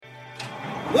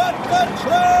Let the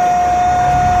truck!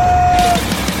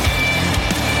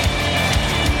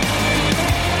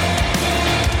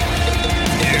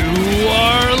 You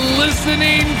are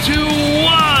listening to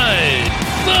What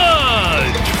the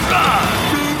Truck.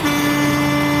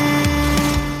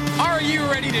 Are you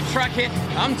ready to truck it?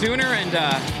 I'm Dooner, and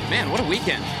man, what a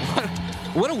weekend.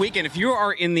 What a weekend. If you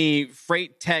are in the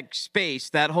freight tech space,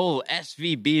 that whole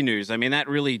SVB news, I mean, that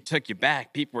really took you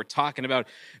back. People were talking about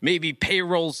maybe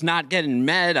payrolls not getting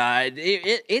met.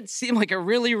 It seemed like a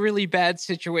really, really bad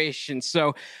situation.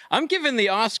 So I'm giving the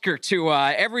Oscar to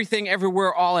Everything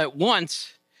Everywhere All at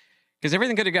Once, because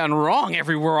everything could have gone wrong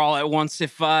everywhere all at once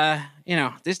if,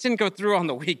 this didn't go through on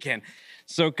the weekend.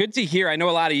 So good to hear. I know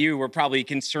a lot of you were probably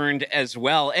concerned as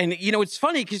well. And, it's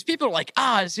funny because people are like,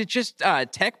 is it just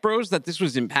tech bros that this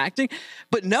was impacting?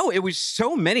 But no, it was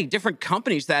so many different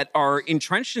companies that are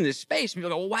entrenched in this space. People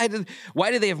go, well,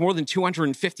 why do they have more than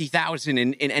 250,000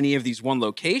 in any of these one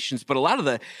locations? But a lot of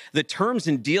the terms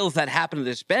and deals that happened to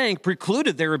this bank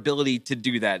precluded their ability to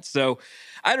do that. So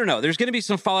I don't know. There's going to be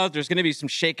some fallout. There's going to be some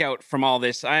shakeout from all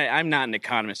this. I'm not an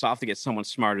economist. I'll have to get someone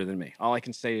smarter than me. All I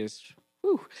can say is...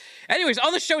 Whew. Anyways,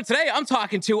 on the show today, I'm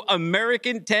talking to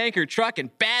American Tanker Truck and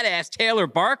badass Taylor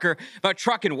Barker about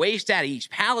trucking waste out of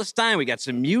East Palestine. We got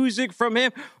some music from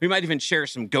him. We might even share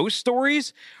some ghost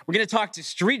stories. We're going to talk to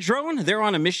Street Drone. They're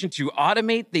on a mission to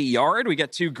automate the yard. We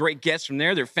got two great guests from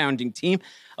there. Their founding team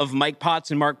of Mike Potts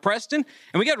and Mark Preston.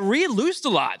 And we got Reed Loosed a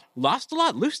lot.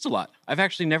 I've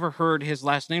actually never heard his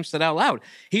last name said out loud.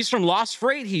 He's from Lost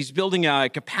Freight. He's building a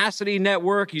capacity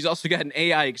network. He's also got an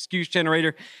AI excuse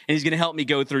generator, and he's going to help me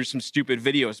go through some stupid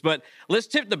videos. But let's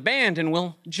tip the band, and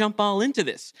we'll jump all into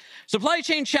this. Supply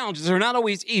chain challenges are not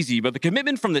always easy, but the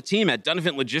commitment from the team at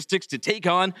Dunnavant Logistics to take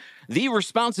on the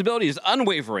responsibility is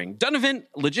unwavering. Dunnavant,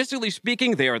 logistically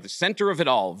speaking, they are the center of it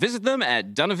all. Visit them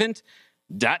at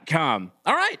Dunnavant.com.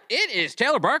 All right, it is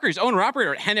Taylor Barker, his owner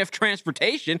operator at Hennef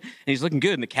Transportation, and he's looking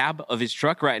good in the cab of his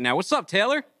truck right now. What's up,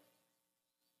 Taylor?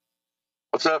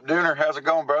 What's up, Dooner? How's it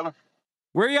going, brother?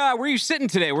 Where are you sitting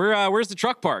today? Where's the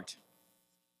truck parked?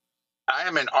 I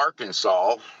am in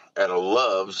Arkansas at a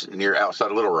Love's near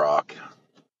outside of Little Rock.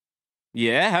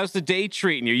 Yeah, how's the day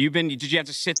treating you? Did you have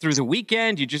to sit through the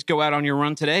weekend? You just go out on your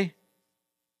run today?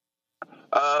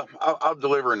 I'll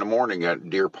deliver in the morning at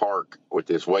Deer Park with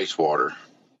this wastewater.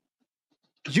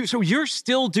 So you're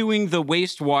still doing the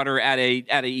wastewater at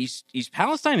a East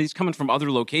Palestine? He's coming from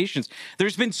other locations.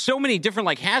 There's been so many different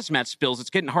hazmat spills. It's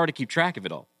getting hard to keep track of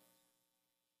it all.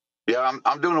 Yeah,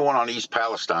 I'm doing the one on East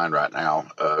Palestine right now,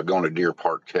 going to Deer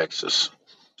Park, Texas,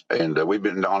 and we've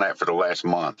been on that for the last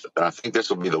month. And I think this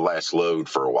will be the last load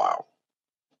for a while.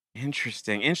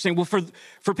 Interesting. Well,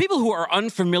 for people who are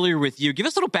unfamiliar with you, give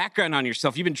us a little background on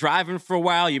yourself. You've been driving for a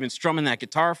while. You've been strumming that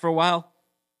guitar for a while.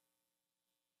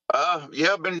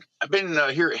 Yeah, I've been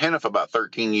here at Hennef about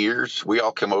 13 years. We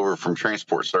all come over from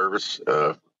transport service.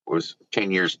 Was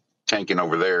 10 years tanking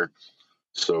over there,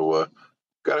 so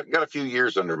got a few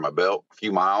years under my belt, a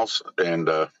few miles, and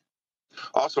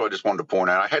also I just wanted to point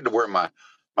out I had to wear my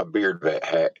beard vet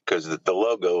hat because the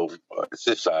logo, it's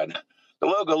this side. The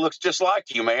logo looks just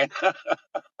like you, man.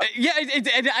 Yeah,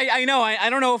 I know. I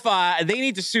don't know if they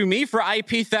need to sue me for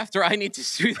IP theft or I need to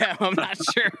sue them. I'm not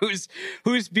sure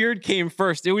whose beard came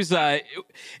first. It was great.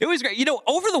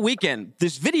 Over the weekend,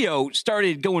 this video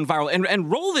started going viral.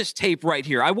 And roll this tape right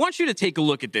here. I want you to take a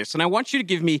look at this, and I want you to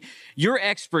give me your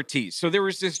expertise. So there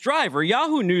was this driver,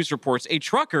 Yahoo News reports, a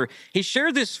trucker. He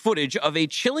shared this footage of a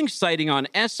chilling sighting on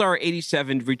SR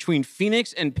 87 between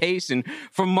Phoenix and Payson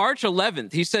from March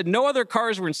 11th. He said no other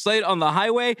cars were in sight on the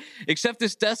highway except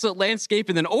this desolate landscape.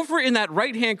 And then over in that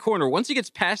right-hand corner, once he gets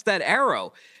past that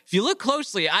arrow, if you look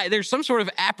closely, there's some sort of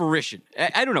apparition.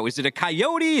 I don't know. Is it a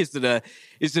coyote? Is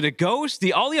it a ghost?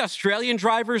 All the Australian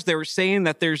drivers, they were saying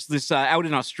that there's this out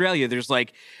in Australia. There's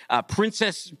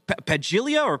Princess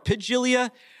Pigilia.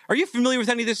 Are you familiar with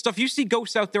any of this stuff? You see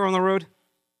ghosts out there on the road?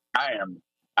 I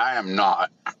am not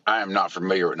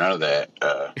familiar with none of that.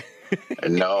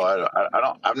 No, I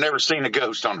don't. I've never seen a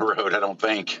ghost on the road, I don't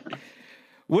think.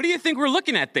 What do you think we're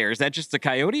looking at there? Is that just a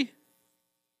coyote?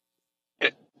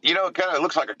 It kind of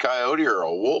looks like a coyote or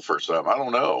a wolf or something. I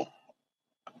don't know.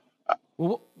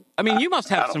 Well, I mean, you must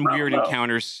have some weird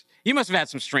encounters. You must have had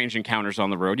some strange encounters on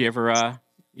the road. You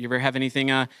ever have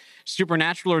anything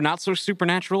supernatural or not so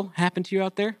supernatural happen to you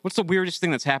out there? What's the weirdest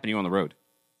thing that's happened to you on the road?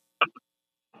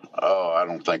 Oh, I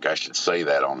don't think I should say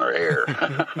that on their air.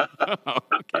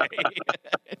 Okay.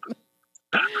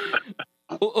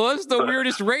 What's the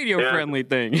weirdest radio-friendly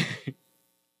thing?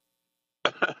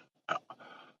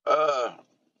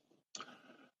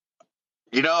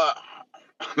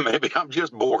 Maybe I'm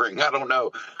just boring. I don't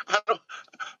know.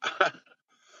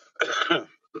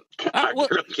 I well,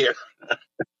 really can't.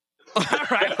 all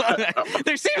right. Well,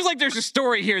 there seems like there's a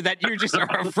story here that you just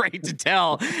are afraid to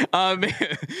tell.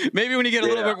 Maybe when you get a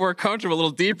little bit more comfortable, a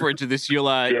little deeper into this, you'll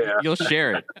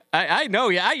share it. I know.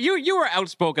 Yeah, you are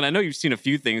outspoken. I know you've seen a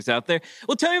few things out there.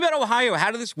 Well, tell me about Ohio.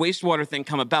 How did this wastewater thing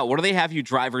come about? What do they have you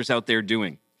drivers out there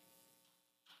doing?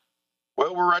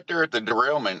 Well, we're right there at the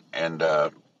derailment, and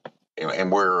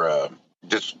we're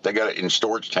they got it in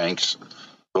storage tanks,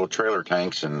 little trailer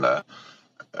tanks, and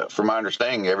from my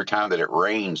understanding, every time that it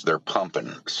rains, they're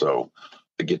pumping so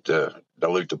to get to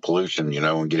dilute the pollution,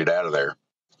 and get it out of there.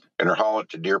 And they're hauling it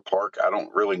to Deer Park. I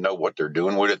don't really know what they're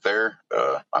doing with it there.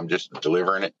 I'm just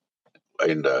delivering it,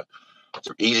 and it's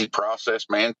an easy process,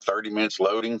 man. 30 minutes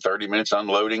loading, 30 minutes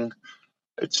unloading.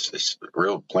 It's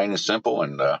real plain and simple,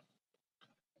 and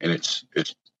it's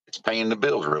paying the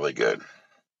bills really good.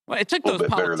 Well, it took a little those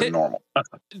bit better than normal.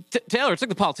 Taylor, it took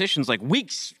the politicians like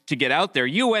weeks to get out there.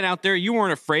 You went out there. You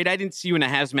weren't afraid. I didn't see you in a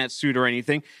hazmat suit or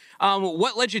anything.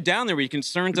 What led you down there? Were you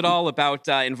concerned at all about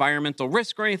environmental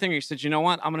risk or anything? Or you said, you know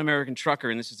what? I'm an American trucker,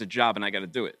 and this is a job, and I got to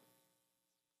do it.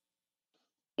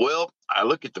 Well, I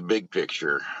look at the big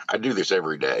picture. I do this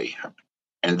every day,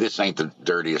 and this ain't the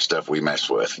dirtiest stuff we mess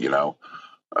with,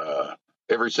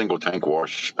 Every single tank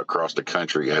wash across the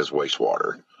country has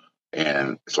wastewater,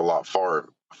 and it's a lot far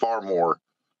more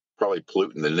probably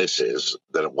polluting than this is,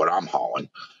 than what I'm hauling.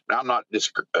 Now, I'm not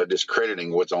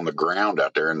discrediting what's on the ground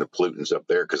out there and the pollutants up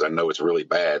there, because I know it's really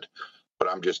bad, but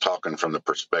I'm just talking from the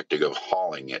perspective of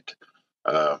hauling it.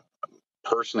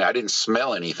 Personally, I didn't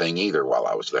smell anything either while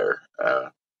I was there,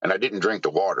 and I didn't drink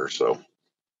the water, so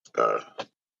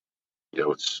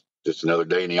it's just another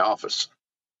day in the office.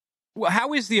 Well,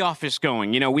 how is the office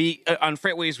going? We on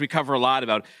FreightWaves, we cover a lot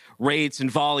about rates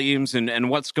and volumes and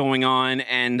what's going on,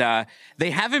 and they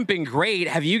haven't been great.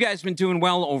 Have you guys been doing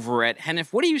well over at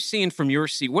Heniff? What are you seeing from your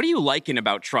seat? What are you liking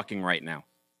about trucking right now?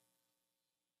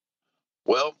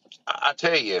 Well, I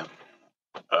tell you,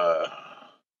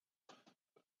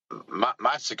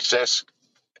 my success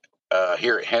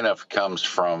here at Heniff comes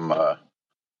from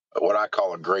what I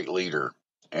call a great leader,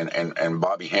 and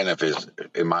Bobby Heniff is,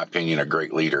 in my opinion, a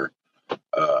great leader.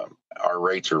 Our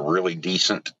rates are really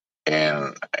decent,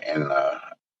 and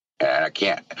I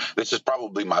can't. This is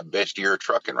probably my best year of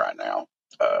trucking right now.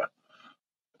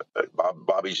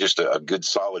 Bobby's just a good,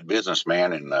 solid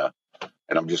businessman, and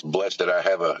I'm just blessed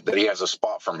that that he has a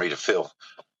spot for me to fill,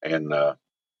 and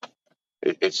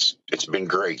it's been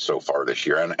great so far this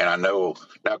year. And I know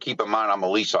now. Keep in mind, I'm a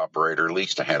lease operator,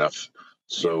 leased to Heniff,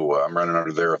 so I'm running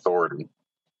under their authority.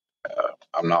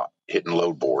 I'm not hitting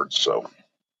load boards, so.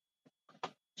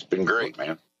 It's been great,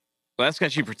 man. Well, that's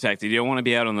got you protected. You don't want to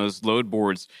be out on those load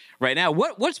boards right now.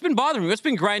 What's been bothering you? What's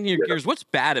been grinding your gears? What's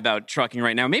bad about trucking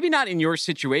right now? Maybe not in your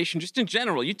situation, just in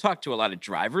general. You talk to a lot of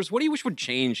drivers. What do you wish would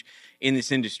change in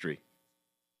this industry?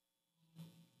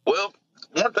 Well,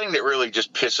 one thing that really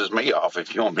just pisses me off,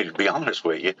 if you want me to be honest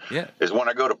with you, is when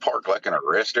I go to park like in a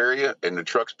rest area and the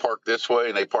trucks park this way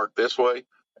and they park this way,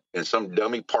 and some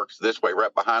dummy parks this way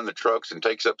right behind the trucks and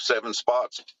takes up 7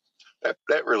 spots.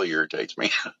 That really irritates me.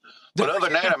 But other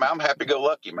than that, I'm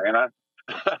happy-go-lucky, man.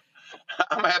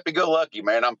 I'm happy-go-lucky,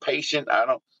 man. I'm patient.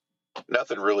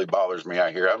 Nothing really bothers me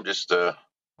out here. I'm just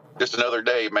another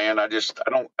day, man. I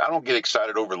don't get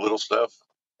excited over little stuff.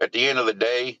 At the end of the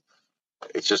day,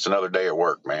 it's just another day at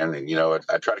work, man. And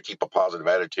I try to keep a positive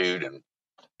attitude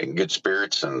and good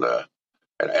spirits, and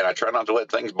I try not to let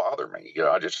things bother me.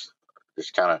 I just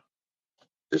kind of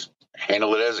just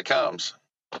handle it as it comes.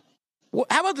 Well,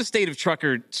 how about the state of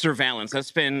trucker surveillance?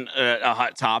 That's been a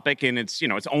hot topic, and it's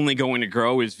only going to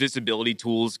grow as visibility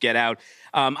tools get out.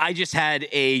 I just had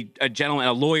a gentleman,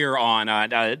 a lawyer on,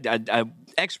 a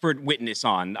expert witness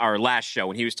on our last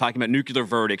show, and he was talking about nuclear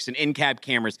verdicts and in-cab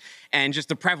cameras and just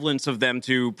the prevalence of them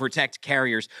to protect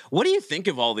carriers. What do you think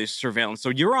of all this surveillance? So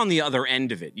you're on the other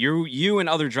end of it. You and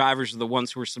other drivers are the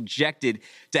ones who are subjected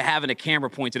to having a camera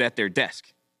pointed at their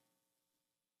desk.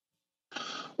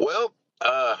 Well,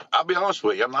 I'll be honest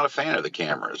with you. I'm not a fan of the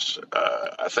cameras.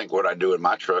 I think what I do in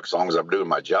my truck, as long as I'm doing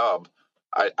my job,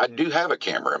 I do have a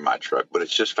camera in my truck, but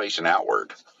it's just facing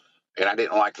outward. And I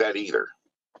didn't like that either.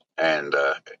 And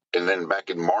then back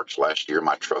in March last year,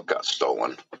 my truck got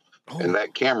stolen. And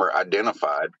that camera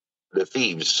identified the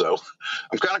thieves. So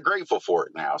I'm kind of grateful for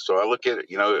it now. So I look at it,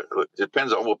 it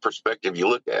depends on what perspective you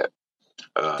look at.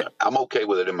 I'm okay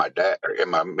with it in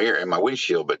my mirror, in my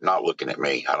windshield, but not looking at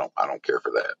me. I don't care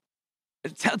for that.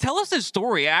 Tell us the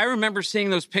story. I remember seeing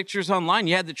those pictures online.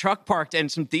 You had the truck parked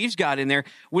and some thieves got in there.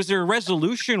 Was there a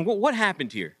resolution? What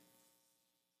happened here?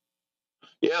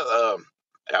 Yeah,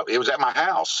 it was at my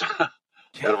house, out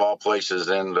of all places.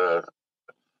 And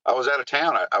I was out of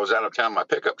town. I was out of town in my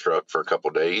pickup truck for a couple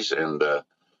of days, and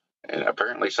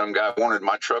apparently some guy wanted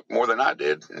my truck more than I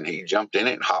did, and he jumped in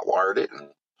it and hot-wired it and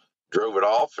drove it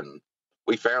off, and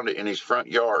we found it in his front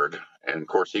yard. And, of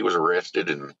course, he was arrested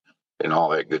and all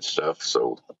that good stuff,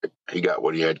 so he got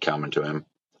what he had coming to him.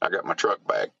 I got my truck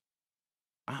back.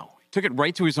 Wow. He took it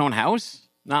right to his own house?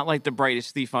 Not like the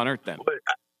brightest thief on earth, then. But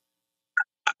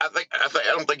I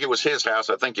don't think it was his house.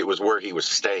 I think it was where he was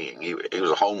staying. He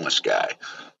was a homeless guy.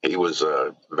 He was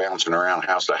bouncing around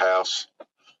house to house,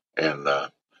 and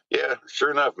yeah,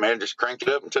 sure enough, man, just cranked it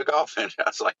up and took off. And I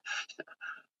was like,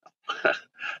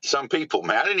 some people,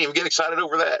 man, I didn't even get excited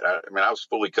over that. I mean, I was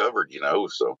fully covered,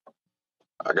 so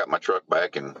I got my truck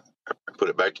back and put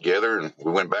it back together, and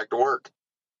we went back to work.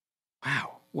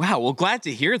 Wow. Well, glad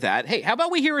to hear that. Hey, how about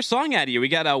we hear a song out of you? We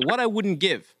got What I Wouldn't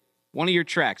Give. One of your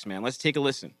tracks, man. Let's take a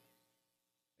listen.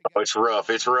 Oh, it's rough,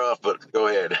 but go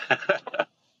ahead.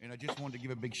 And I just wanted to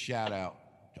give a big shout out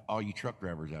to all you truck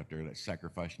drivers out there that's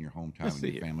sacrificing your home time and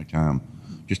your family time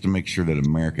just to make sure that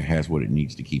America has what it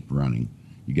needs to keep running.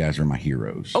 You guys are my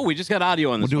heroes. Oh, we just got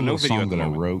audio on this one. We'll do a no video song at the that I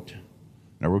moment. wrote.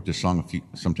 I wrote this song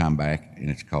some time back, and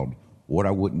it's called What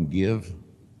I Wouldn't Give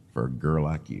for a Girl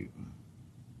Like You.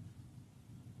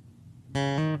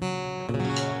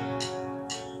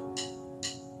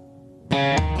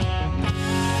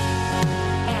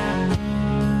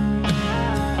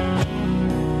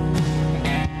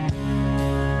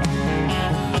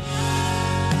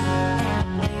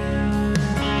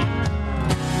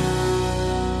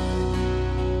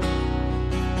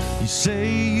 You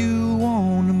say you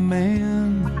want a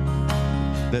man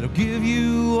that'll give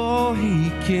you all he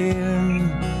can.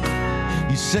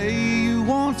 You say you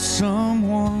want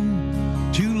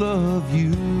someone to love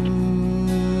you.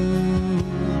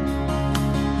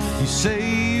 You say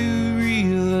you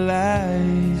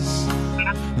realize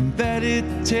that it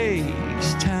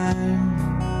takes time.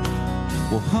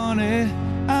 Well, honey,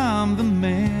 I'm the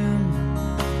man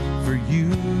for you.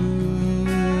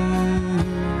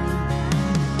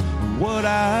 What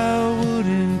I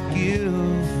wouldn't give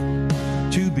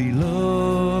to be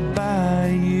loved by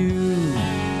you,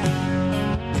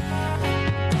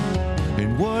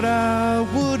 and what I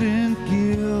wouldn't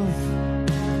give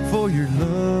for your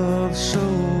love so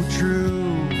true.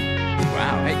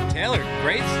 Wow. Hey, Taylor,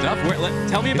 great stuff.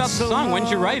 Tell me about the song. When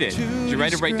did you write it? Did you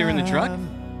write it right there in the truck?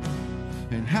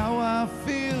 And how I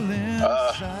feel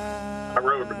inside.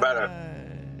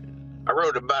 I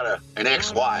wrote about an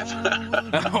ex-wife.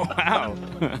 Oh, wow.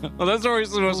 Well, that's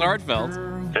always the most heartfelt.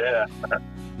 Yeah.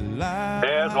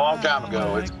 Yeah, it's a long time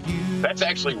ago. That's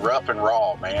actually rough and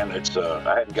raw, man. It's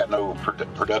I hadn't got no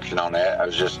production on that. I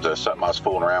was just something I was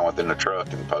fooling around with in the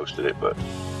truck and posted it. But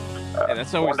hey,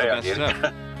 that's always the best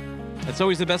stuff. That's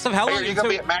always the best stuff. How long are you gonna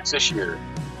be at Max this year?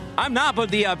 I'm not, but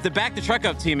the Back the Truck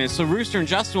Up team is. So Rooster and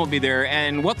Justin will be there,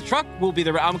 and What the Truck will be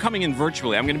there. I'm coming in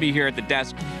virtually. I'm going to be here at the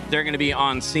desk. They're going to be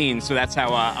on scene, so that's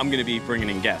how I'm going to be bringing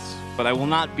in guests. But I will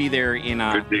not be there in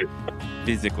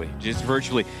physically, just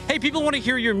virtually. Hey, people want to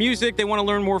hear your music. They want to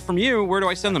learn more from you. Where do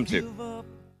I send them to?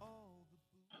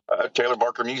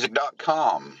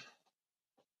 TaylorBarkerMusic.com.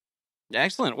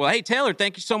 Excellent. Well, hey, Taylor,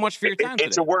 thank you so much for your time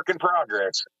It's today. a work in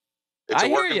progress. It's a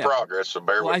work in progress, so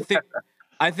bear with me.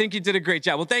 I think you did a great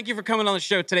job. Well, thank you for coming on the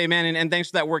show today, man, and thanks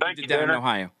for that work you did down in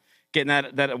Ohio, getting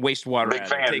that wastewater. Big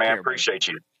fan, man. Appreciate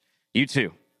you. You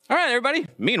too. All right, everybody.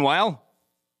 Meanwhile.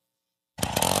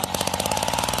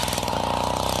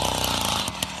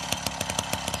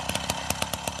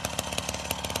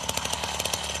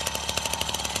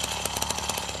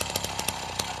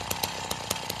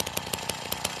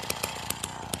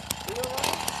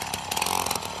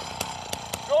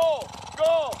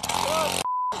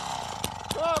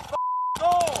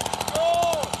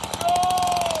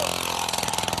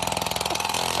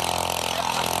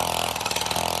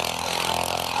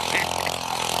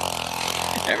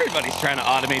 Everybody's trying to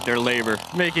automate their labor,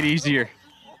 make it easier.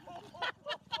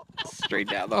 Straight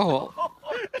down the hole. Are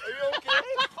you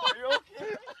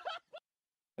okay?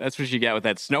 That's what you got with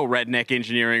that snow redneck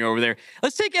engineering over there.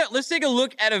 Let's take a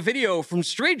look at a video from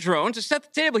Straight Drone to set the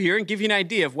table here and give you an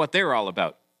idea of what they're all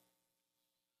about.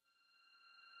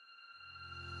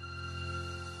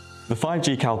 The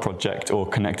 5GCal project, or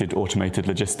Connected Automated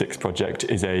Logistics project,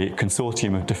 is a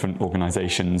consortium of different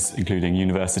organisations, including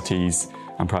universities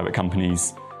and private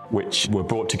companies, which were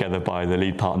brought together by the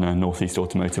lead partner, Northeast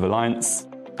Automotive Alliance,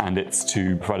 and it's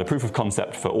to provide a proof of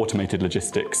concept for automated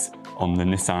logistics on the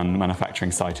Nissan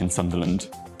manufacturing site in Sunderland.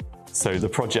 So the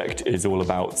project is all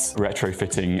about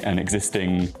retrofitting an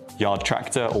existing yard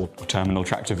tractor or terminal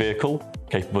tractor vehicle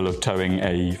capable of towing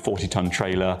a 40-ton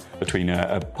trailer between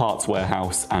a parts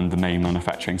warehouse and the main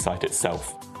manufacturing site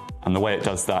itself. And the way it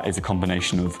does that is a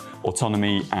combination of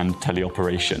autonomy and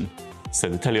teleoperation. So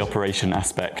the teleoperation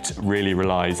aspect really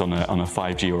relies on a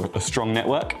 5G or a strong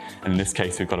network. And in this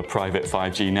case, we've got a private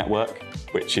 5G network,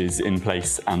 which is in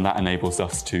place, and that enables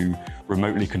us to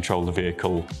remotely control the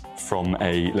vehicle from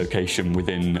a location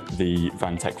within the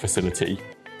Vantec facility.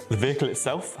 The vehicle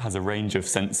itself has a range of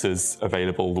sensors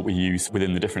available that we use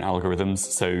within the different algorithms.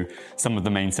 So some of the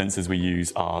main sensors we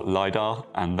use are LiDAR,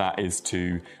 and that is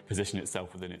to position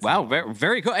itself within its... Wow, very,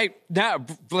 very cool. Hey, now,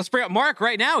 let's bring up Mark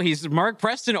right now. He's Mark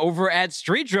Preston over at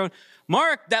Street Drone.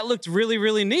 Mark, that looked really,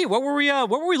 really neat. What were we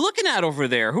looking at over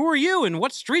there? Who are you and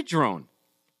what's Street Drone?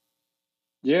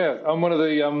 Yeah, I'm one of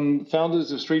the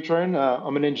founders of Street Drone.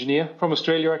 I'm an engineer from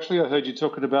Australia, actually. I heard you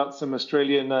talking about some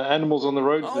Australian animals on the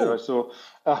roads there. I saw.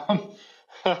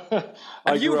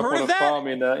 I grew up on a farm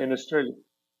in Australia.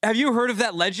 Have you heard of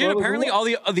that legend? Well, Apparently, all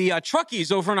the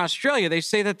truckies over in Australia, they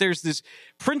say that there's this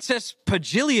Princess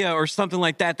Pagilia or something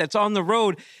like that that's on the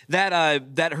road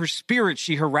that her spirit,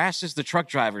 she harasses the truck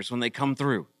drivers when they come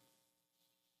through.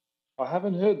 I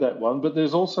haven't heard that one, but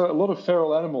there's also a lot of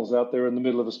feral animals out there in the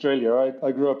middle of Australia.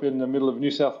 I grew up in the middle of New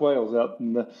South Wales, out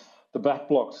in the back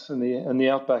blocks and the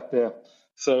outback there.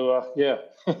 So yeah.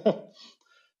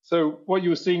 So what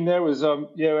you were seeing there was our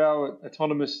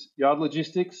autonomous yard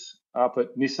logistics up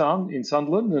at Nissan in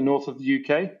Sunderland, in the north of the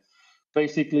UK,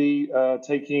 basically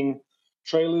taking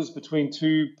trailers between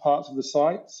two parts of the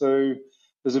site. So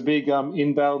there's a big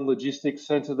inbound logistics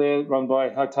center there run by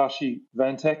Hitachi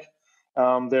Vantec.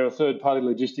 They're a third-party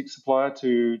logistics supplier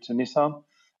to Nissan,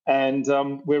 and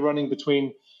we're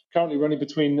currently running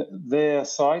between their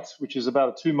site, which is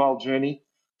about a 2-mile journey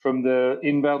from the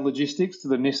inbound logistics to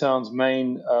the Nissan's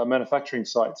main manufacturing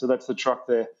site. So that's the truck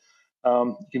there.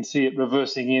 You can see it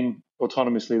reversing in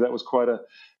autonomously. That was quite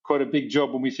a big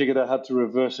job when we figured out how to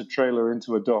reverse a trailer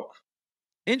into a dock.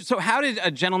 And so how did a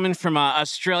gentleman from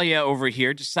Australia over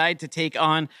here decide to take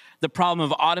on the problem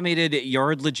of automated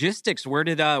yard logistics? Where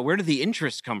did the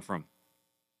interest come from?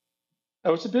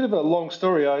 Oh, it's a bit of a long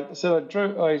story. I started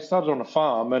on a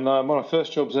farm, and one of my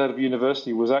first jobs out of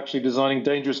university was actually designing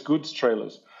dangerous goods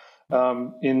trailers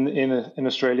in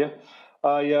Australia.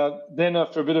 Then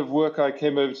after a bit of work, I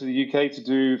came over to the UK to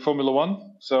do Formula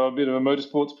One, so I'm a bit of a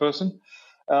motorsports person.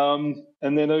 And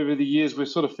then over the years, we've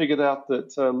sort of figured out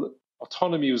that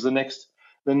autonomy was the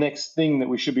next thing that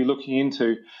we should be looking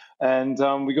into, and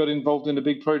we got involved in a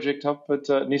big project up at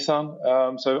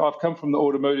Nissan. So I've come from the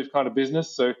automotive kind of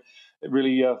business, so it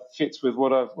really fits with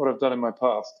what I've done in my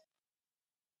past.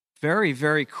 Very,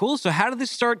 very cool. So how did this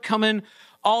start coming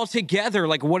all together?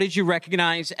 Like, what did you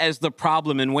recognize as the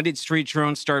problem, and when did Street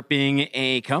Drone start being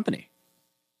a company?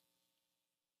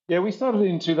 Yeah, we started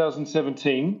in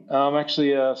 2017.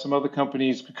 Actually, some other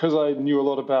companies, because I knew a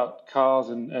lot about cars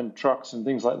and trucks and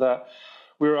things like that,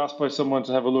 we were asked by someone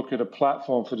to have a look at a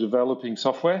platform for developing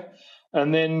software.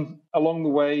 And then along the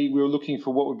way, we were looking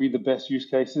for what would be the best use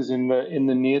cases in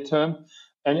the near term,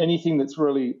 and anything that's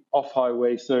really off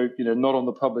highway, so not on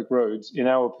the public roads, in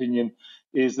our opinion,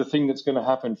 is the thing that's going to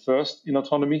happen first in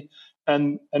autonomy.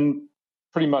 And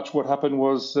pretty much what happened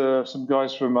was some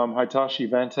guys from Hitachi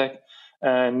Vantec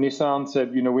and Nissan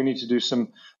said, we need to do some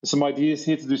ideas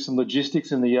here to do some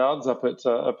logistics in the yards up at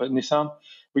Nissan.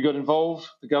 We got involved.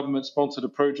 The government sponsored a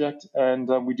project, and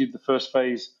we did the first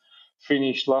phase,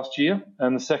 finished last year,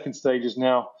 and the second stage is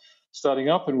now starting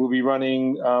up, and we'll be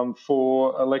running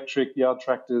 4 electric yard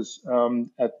tractors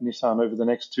at Nissan over the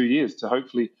next 2 years to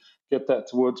hopefully get that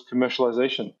towards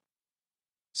commercialization.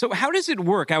 So how does it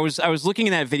work? I was looking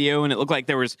at that video, and it looked like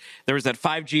there was that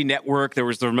 5G network, there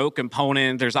was the remote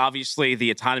component, there's obviously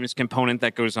the autonomous component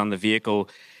that goes on the vehicle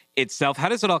itself. How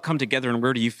does it all come together, and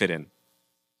where do you fit in?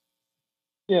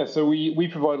 Yeah, so we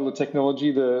provide all the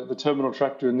technology. The terminal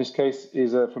tractor in this case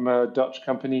is from a Dutch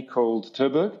company called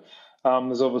Terberg.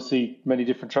 There's obviously many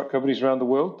different truck companies around the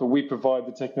world, but we provide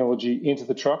the technology into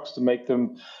the trucks to make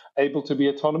them able to be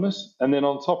autonomous. And then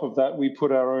on top of that, we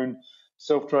put our own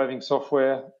self-driving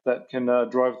software that can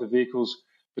drive the vehicles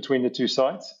between the two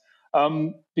sites.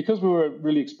 Because we were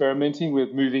really experimenting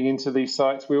with moving into these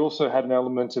sites, we also had an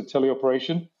element of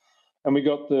teleoperation. And we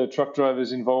got the truck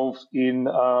drivers involved in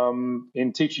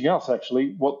teaching us,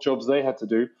 actually, what jobs they had to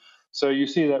do. So you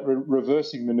see that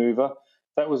reversing maneuver.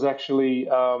 That was actually,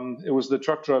 it was the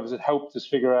truck drivers that helped us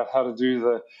figure out how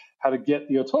to get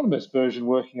the autonomous version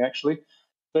working, actually.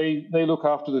 They look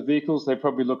after the vehicles. They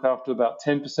probably look after about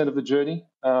 10% of the journey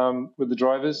with the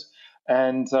drivers.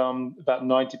 And about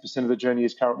 90% of the journey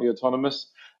is currently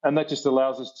autonomous. And that just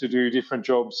allows us to do different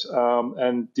jobs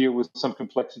and deal with some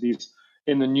complexities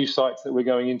in the new sites that we're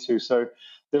going into. So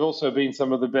they've also been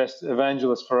some of the best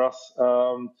evangelists for us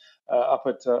up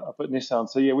at Nissan.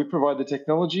 So yeah, we provide the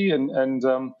technology, and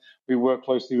we work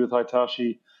closely with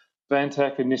Hitachi,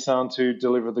 Vantec, and Nissan to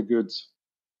deliver the goods.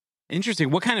 Interesting.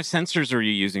 What kind of sensors are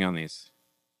you using on these?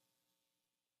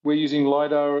 We're using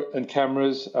LiDAR and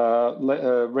cameras,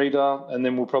 radar, and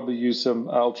then we'll probably use some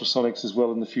ultrasonics as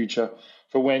well in the future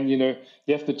for when, you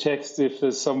have to text if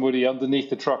there's somebody underneath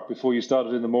the truck before you start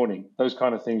it in the morning, those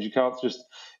kind of things. You can't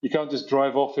just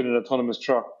drive off in an autonomous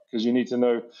truck, because you need to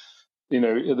know,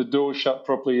 are the doors shut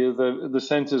properly, are the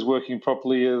sensors working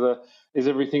properly, is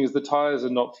the tires are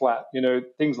not flat,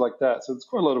 things like that. So there's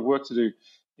quite a lot of work to do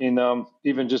in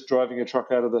even just driving a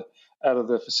truck out of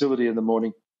the facility in the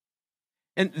morning.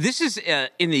 And this is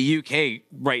in the UK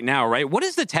right now, right? What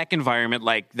is the tech environment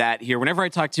like that here? Whenever I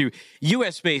talk to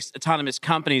US-based autonomous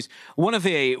companies, one of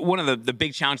the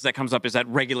big challenges that comes up is that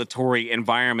regulatory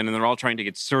environment, and they're all trying to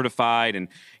get certified and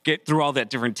get through all that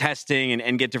different testing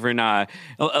and get different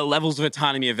levels of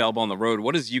autonomy available on the road.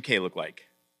 What does UK look like?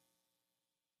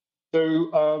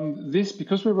 So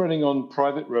because we're running on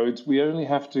private roads, we only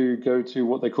have to go to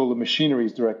what they call the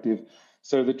Machineries Directive.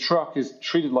 So the truck is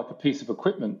treated like a piece of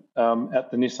equipment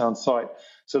at the Nissan site.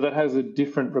 So that has a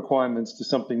different requirements to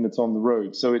something that's on the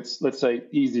road. So it's, let's say,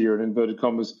 easier, in inverted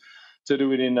commas, to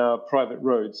do it in private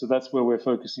roads. So that's where we're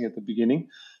focusing at the beginning.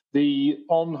 The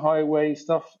on-highway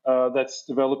stuff that's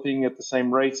developing at the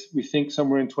same rate, we think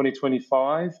somewhere in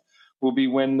 2025 will be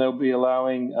when they'll be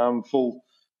allowing full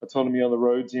autonomy on the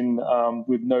roads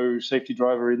with no safety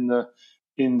driver in the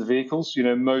vehicles.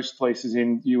 Most places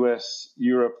in US,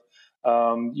 Europe,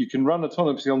 you can run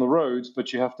autonomously on the roads,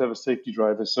 but you have to have a safety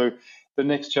driver. So the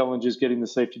next challenge is getting the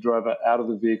safety driver out of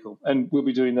the vehicle. And we'll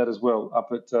be doing that as well up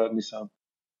at Nissan.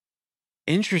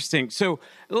 Interesting. So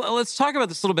let's talk about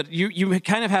this a little bit. You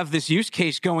kind of have this use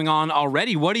case going on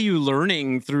already. What are you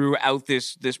learning throughout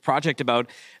this project about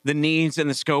the needs and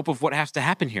the scope of what has to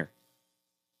happen here?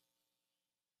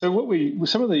 So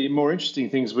some of the more interesting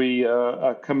things we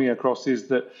are coming across is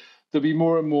that there'll be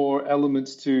more and more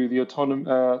elements to the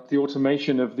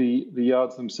automation of the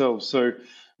yards themselves. So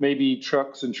maybe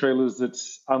trucks and trailers that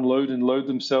unload and load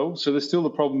themselves. So there's still the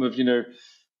problem of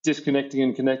disconnecting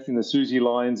and connecting the SUSI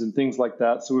lines and things like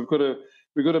that. So we've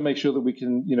got to make sure that we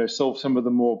can solve some of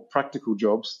the more practical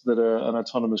jobs that an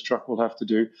autonomous truck will have to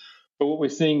do. But what we're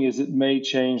seeing is it may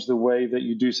change the way that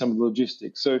you do some of the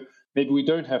logistics. So maybe we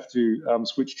don't have to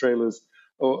switch trailers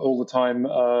all the time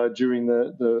during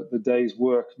the day's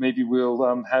work. Maybe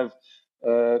we'll have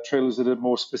trailers that are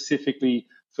more specifically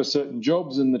for certain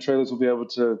jobs, and the trailers will be able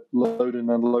to load and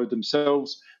unload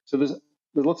themselves. So there's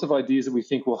lots of ideas that we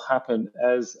think will happen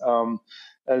as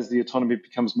the autonomy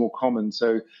becomes more common.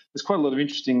 So there's quite a lot of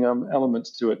interesting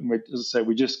elements to it. And as I say,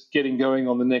 we're just getting going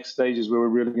on the next stages where we're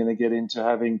really going to get into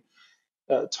having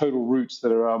total routes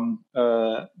that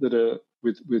are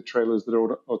with trailers that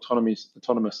are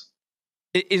autonomous.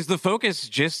 Is the focus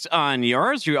just on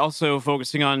yards? Are you also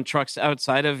focusing on trucks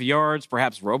outside of yards,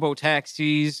 perhaps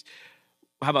robo-taxis?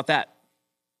 How about that?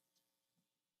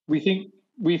 We think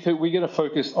we're going to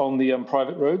focus on the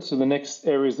private roads. So the next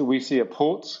areas that we see are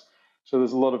ports. So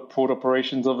there's a lot of port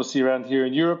operations, obviously, around here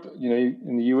in Europe.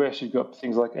 In the US, you've got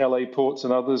things like LA ports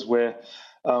and others where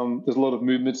there's a lot of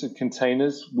movements of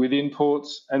containers within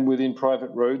ports and within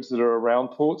private roads that are around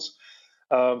ports.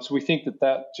 So we think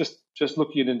that just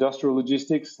looking at industrial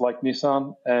logistics like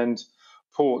Nissan and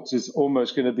ports is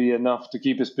almost going to be enough to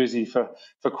keep us busy for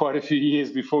quite a few years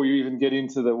before you even get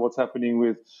into what's happening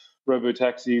with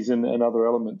robo-taxis and other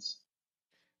elements.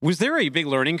 Was there a big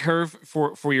learning curve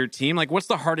for your team? Like, what's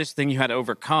the hardest thing you had to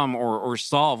overcome or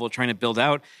solve while trying to build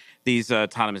out these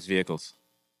autonomous vehicles?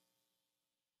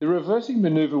 The reversing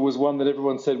maneuver was one that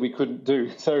everyone said we couldn't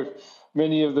do. So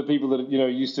many of the people that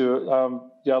used to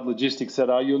yard logistics said,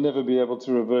 you'll never be able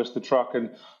to reverse the truck.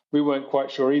 And we weren't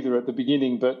quite sure either at the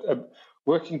beginning, but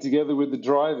working together with the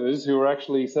drivers who were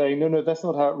actually saying, no, that's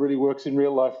not how it really works in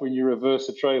real life when you reverse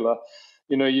a trailer.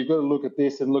 You've got to look at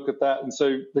this and look at that. And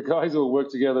so the guys all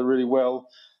worked together really well.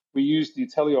 We used the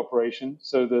teleoperation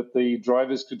so that the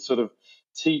drivers could sort of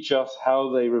teach us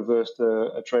how they reversed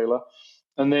a trailer.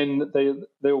 And then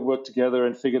they all worked together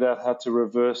and figured out how to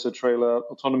reverse a trailer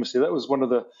autonomously. That was one of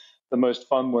the most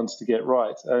fun ones to get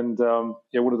right. And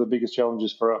one of the biggest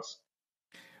challenges for us.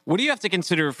 What do you have to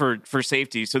consider for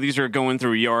safety? So these are going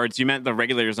through yards. You meant the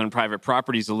regulators on private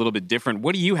property is a little bit different.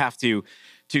 What do you have to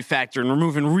factor in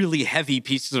removing really heavy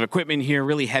pieces of equipment here,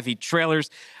 really heavy trailers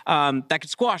that could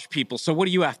squash people? So what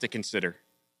do you have to consider?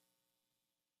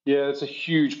 Yeah, it's a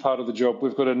huge part of the job.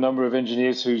 We've got a number of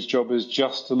engineers whose job is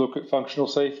just to look at functional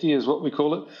safety, is what we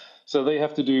call it. So they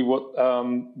have to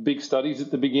do big studies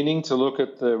at the beginning to look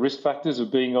at the risk factors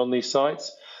of being on these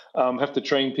sites. Have to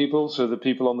train people so the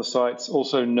people on the sites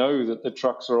also know that the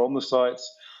trucks are on the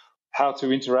sites, how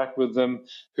to interact with them,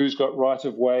 who's got right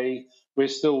of way. We're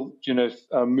still,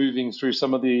 moving through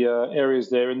some of the areas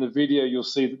there. In the video, you'll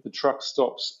see that the truck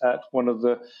stops at one of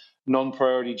the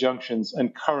non-priority junctions,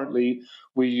 and currently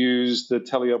we use the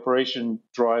teleoperation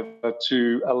driver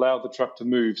to allow the truck to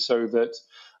move so that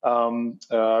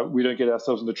we don't get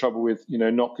ourselves into trouble with,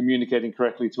 not communicating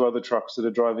correctly to other trucks that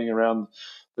are driving around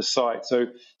the site. So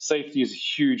safety is a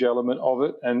huge element of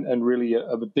it, and really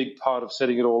a big part of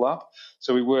setting it all up.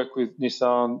 So we work with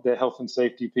Nissan, their health and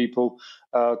safety people,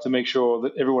 to make sure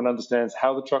that everyone understands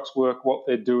how the trucks work, what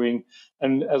they're doing.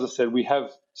 And as I said, we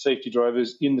have safety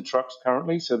drivers in the trucks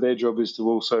currently, so their job is to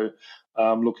also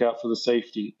look out for the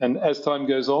safety. And as time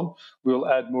goes on, we'll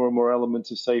add more and more elements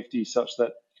of safety, such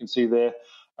that you can see there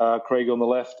Craig on the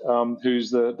left, who's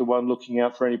the one looking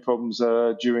out for any problems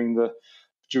during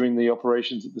the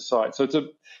operations at the site. So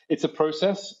it's a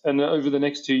process, and over the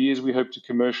next 2 years, we hope to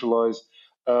commercialize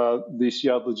this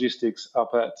yard logistics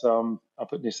up at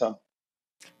Nissan.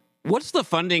 What's the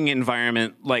funding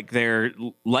environment like there,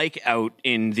 like out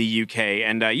in the UK?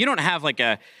 And you don't have like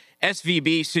a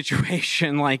SVB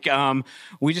situation like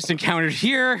we just encountered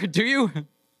here, do you?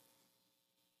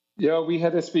 Yeah, we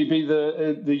had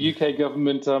SVB. The UK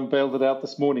government bailed it out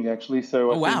this morning, actually.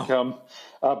 So I think,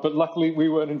 but luckily we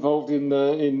weren't involved in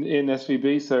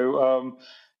SVB, so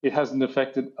it hasn't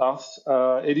affected us.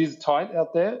 It is tight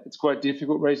out there. It's quite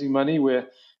difficult raising money. We're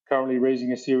currently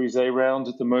raising a Series A round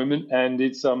at the moment, and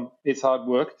it's hard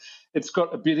work. It's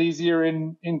got a bit easier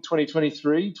in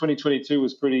 2023. 2022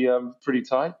 was pretty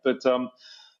tight, but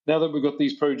now that we've got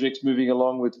these projects moving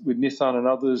along with Nissan and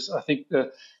others, I think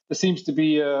there seems to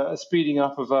be a speeding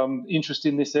up of interest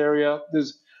in this area.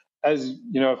 There's, as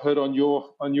you know, I've heard on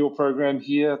your program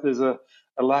here, there's a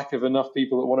lack of enough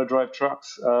people that want to drive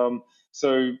trucks.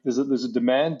 So there's a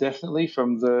demand definitely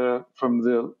from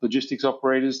the logistics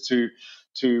operators to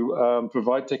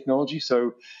provide technology.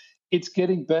 So it's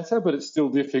getting better, but it's still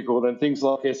difficult, and things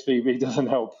like SVB doesn't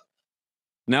help.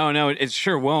 No, it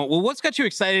sure won't. Well, what's got you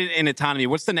excited in autonomy?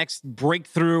 What's the next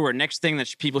breakthrough or next thing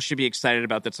that people should be excited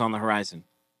about that's on the horizon?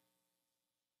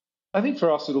 I think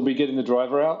for us, it'll be getting the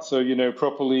driver out. So,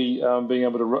 properly being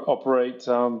able to operate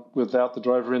without the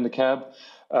driver in the cab.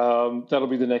 That'll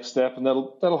be the next step, and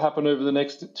that'll happen over the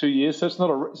next 2 years. So it's not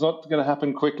going to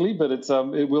happen quickly, but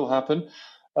it will happen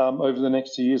over the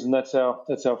next 2 years, and that's our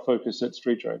focus at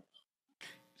StreetDrone.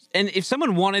 And if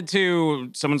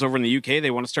someone's over in the UK, they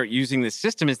want to start using this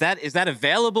system, is that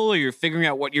available, or you're figuring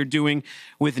out what you're doing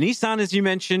with Nissan, as you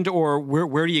mentioned, or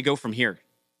where do you go from here?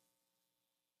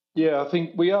 Yeah, I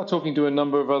think we are talking to a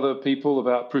number of other people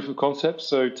about proof of concepts.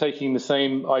 So taking the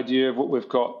same idea of what we've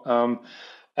got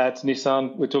at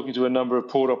Nissan, we're talking to a number of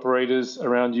port operators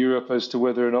around Europe as to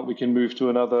whether or not we can move to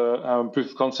another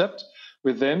proof of concept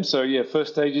with them. So yeah,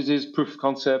 first stages is proof of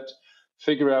concept,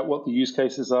 figure out what the use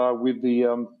cases are with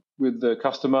the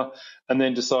customer, and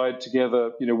then decide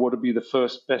together, what would be the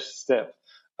first best step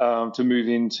to move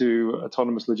into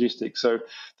autonomous logistics. So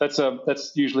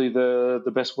that's usually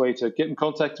the best way to get in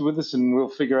contact with us, and we'll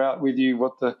figure out with you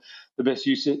what the best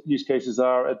use cases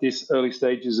are at this early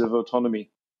stages of autonomy.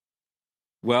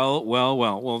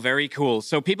 Well, very cool.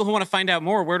 So people who want to find out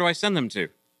more, where do I send them to?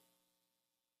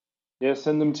 Yeah,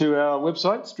 send them to our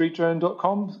website,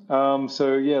 streetdrone.com.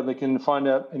 So yeah, they can find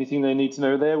out anything they need to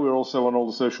know there. We're also on all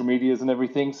the social medias and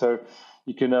everything, so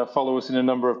you can follow us in a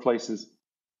number of places.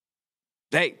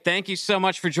 Hey, thank you so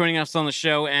much for joining us on the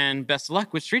show, and best of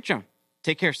luck with StreetDrone.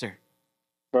 Take care, sir.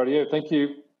 Rightio, thank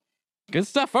you. Good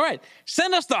stuff. All right.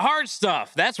 Send us the hard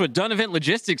stuff. That's what Dunovant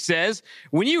Logistics says.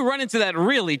 When you run into that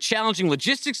really challenging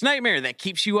logistics nightmare that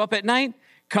keeps you up at night,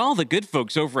 call the good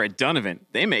folks over at Dunovant.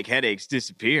 They make headaches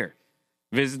disappear.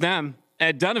 Visit them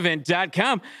at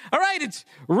Dunovant.com. All right, it's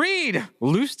Reed.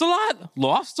 Lost a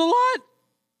lot?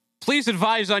 Please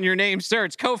advise on your name, sir.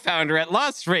 It's co-founder at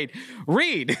Lost Freight.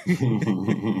 Reed.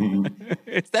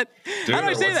 Is that? Dude, how do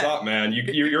I say what's that? up, man?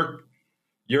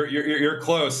 You're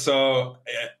close. So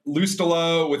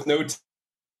Lustalo with no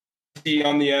T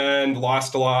on the end,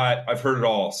 lost a lot. I've heard it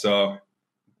all. So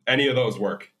any of those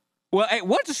work. Well,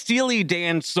 what Steely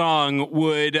Dan song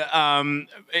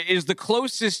is the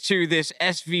closest to this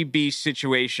SVB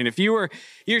situation? If you're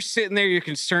sitting there, you're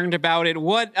concerned about it.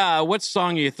 What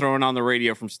song are you throwing on the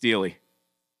radio from Steely?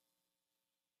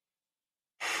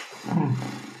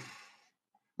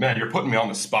 Man, you're putting me on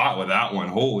the spot with that one.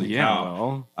 Holy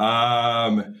cow!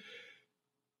 Well.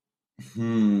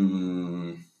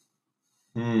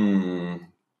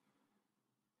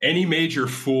 Any Major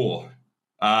Fool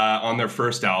on their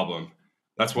first album.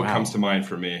 That's what comes to mind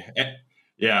for me.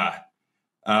 Yeah.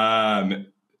 The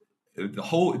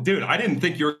whole dude, I didn't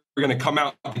think you were going to come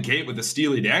out the gate with a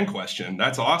Steely Dan question.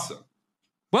 That's awesome.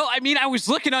 Well, I mean, I was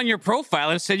looking on your profile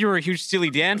and it said you were a huge Steely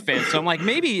Dan fan. So I'm like,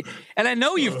 maybe, and I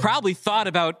know you've probably thought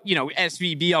about,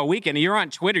 SVB all weekend. You're on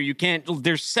Twitter. You can't,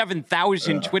 there's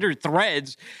 7,000 Twitter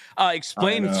threads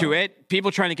explaining to it.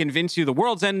 People trying to convince you the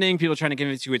world's ending. People trying to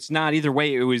convince you it's not. Either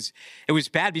way, it was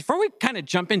bad. Before we kind of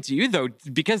jump into you, though,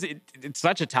 because it's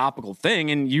such a topical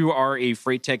thing and you are a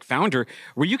Freight Tech founder,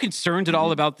 were you concerned at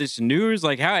all about this news?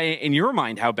 Like, how, in your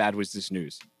mind, how bad was this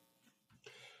news?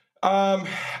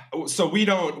 So we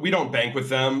don't bank with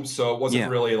them. So it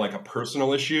wasn't really like a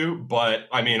personal issue, but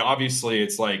I mean, obviously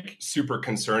it's like super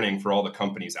concerning for all the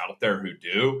companies out there who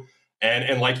do.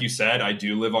 And like you said, I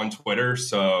do live on Twitter.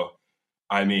 So,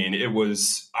 I mean, it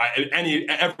was,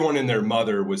 everyone and their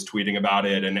mother was tweeting about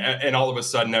it. And all of a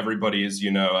sudden everybody is,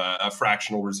 a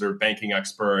fractional reserve banking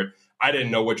expert. I didn't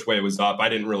know which way it was up. I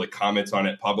didn't really comment on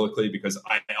it publicly because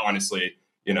I honestly,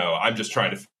 I'm just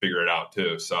trying to figure it out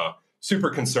too. So,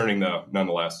 super concerning, though,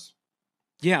 nonetheless.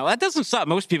 Yeah, well, that doesn't stop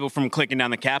most people from clicking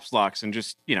down the caps locks and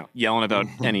just, yelling about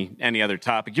any other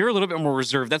topic. You're a little bit more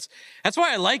reserved. That's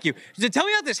why I like you. So tell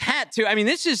me about this hat, too. I mean,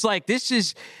 this is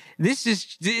the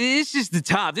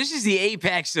top. This is the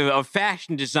apex of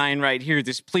fashion design right here.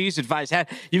 This Please Advise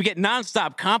hat. You get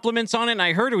nonstop compliments on it, and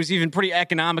I heard it was even pretty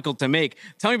economical to make.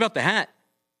 Tell me about the hat.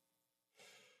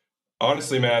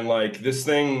 Honestly, man, like this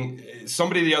thing,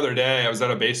 somebody the other day, I was at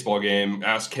a baseball game,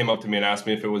 came up to me and asked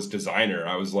me if it was designer.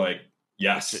 I was like,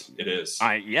 yes, it is.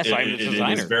 I'm a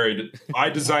designer. It is I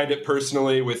designed it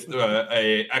personally with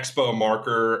a Expo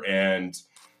marker. And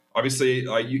obviously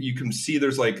you can see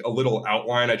there's like a little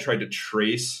outline I tried to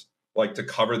trace, like to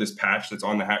cover this patch that's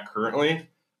on the hat currently.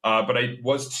 But I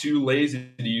was too lazy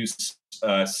to use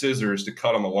scissors to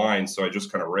cut on the line. So I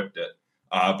just kind of ripped it.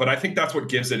 But I think that's what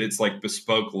gives it its like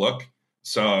bespoke look.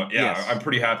 So yeah, I'm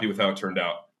pretty happy with how it turned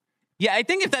out. Yeah, I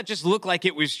think if that just looked like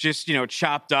it was just,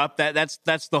 chopped up, that's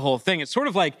the whole thing. It's sort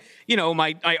of like,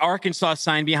 my Arkansas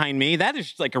sign behind me, that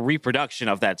is like a reproduction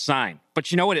of that sign. But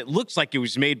you know what? It looks like it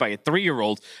was made by a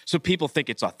 3-year-old, so people think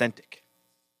it's authentic.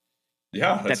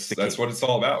 Yeah, that's what it's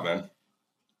all about, man.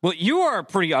 Well, you are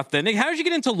pretty authentic. How did you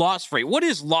get into Lost Freight? What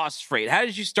is Lost Freight? How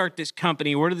did you start this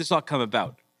company? Where did this all come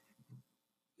about?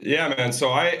 Yeah, man.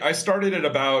 So I started at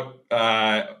about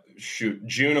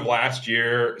June of last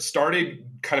year. Started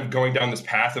kind of going down this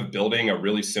path of building a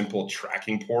really simple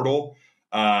tracking portal.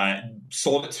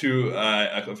 Sold it to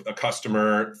a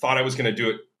customer. Thought I was going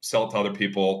to sell it to other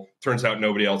people. Turns out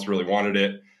nobody else really wanted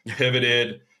it.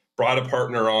 Pivoted. Brought a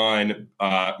partner on.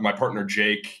 My partner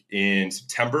Jake in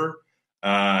September.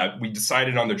 We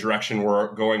decided on the direction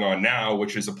we're going on now,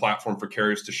 which is a platform for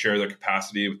carriers to share their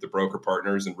capacity with the broker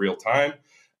partners in real time.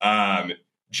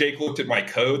 Jake looked at my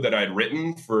code that I'd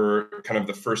written for kind of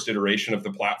the first iteration of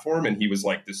the platform, and he was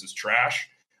like, this is trash.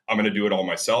 I'm going to do it all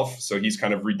myself. So he's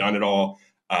kind of redone it all.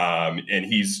 And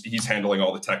he's handling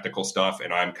all the technical stuff,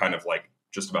 and I'm kind of like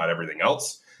just about everything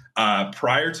else.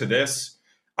 Prior to this,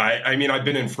 I mean, I've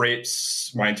been in freight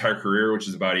my entire career, which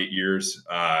is about 8 years.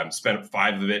 Spent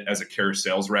 5 of it as a carrier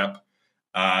sales rep.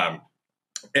 And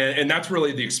that's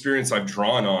really the experience I've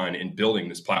drawn on in building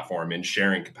this platform and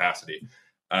sharing capacity.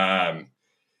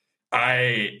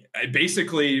 I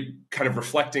basically kind of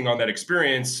reflecting on that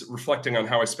experience, reflecting on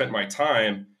how I spent my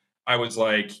time, I was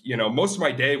like, most of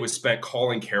my day was spent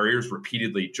calling carriers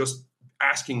repeatedly, just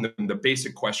asking them the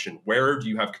basic question, where do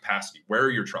you have capacity? Where are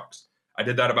your trucks? I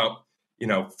did that about,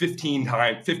 15,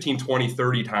 20,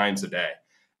 30 times a day.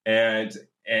 And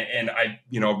I,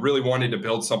 really wanted to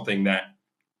build something that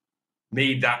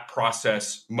made that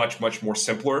process much, much more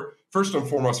simpler. First and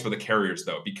foremost for the carriers,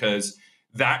 though, because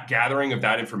that gathering of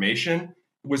that information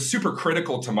was super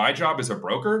critical to my job as a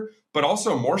broker, but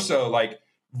also more so like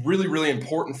really, really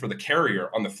important for the carrier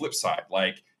on the flip side.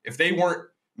 Like if they weren't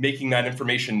making that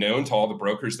information known to all the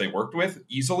brokers they worked with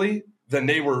easily, then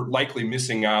they were likely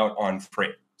missing out on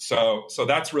freight. So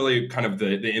that's really kind of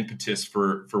the impetus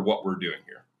for what we're doing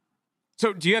here.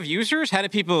 So do you have users? How do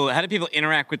people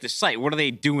interact with the site? What are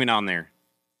they doing on there?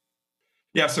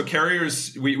 Yeah, so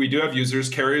carriers, we do have users.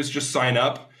 Carriers just sign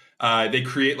up. They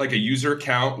create like a user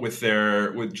account with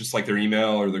just like their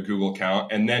email or their Google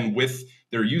account. And then with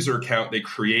their user account, they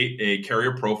create a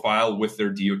carrier profile with their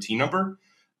DOT number.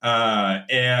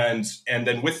 And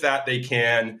then with that, they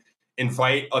can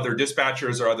invite other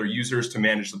dispatchers or other users to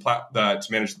manage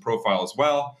the profile as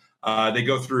well. They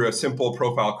go through a simple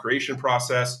profile creation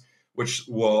process, which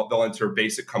they'll enter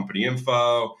basic company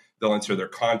info. They'll enter their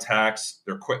contacts,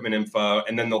 their equipment info,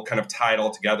 and then they'll kind of tie it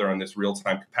all together on this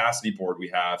real-time capacity board we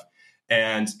have.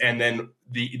 And then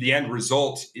the end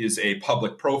result is a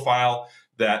public profile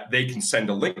that they can send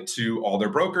a link to all their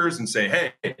brokers and say,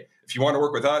 hey, if you want to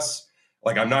work with us,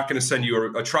 like, I'm not going to send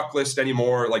you a truck list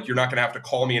anymore. Like, you're not going to have to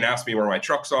call me and ask me where my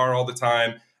trucks are all the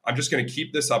time. I'm just going to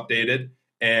keep this updated,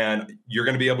 and you're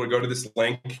going to be able to go to this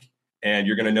link and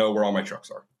you're going to know where all my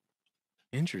trucks are.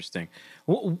 Interesting.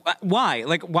 Why?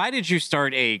 Like, why did you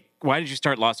start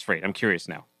Lost Freight? I'm curious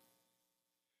now.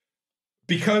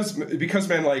 Because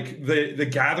man, like the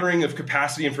gathering of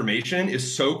capacity information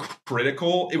is so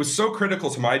critical. It was so critical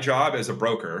to my job as a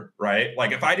broker, right?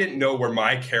 Like, if I didn't know where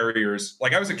my carriers,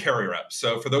 like, I was a carrier rep.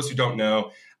 So for those who don't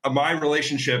know, my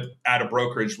relationship at a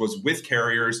brokerage was with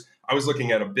carriers. I was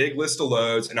looking at a big list of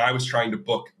loads and I was trying to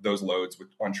book those loads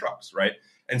on trucks, right?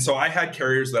 And so I had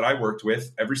carriers that I worked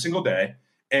with every single day.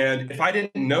 And if I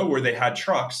didn't know where they had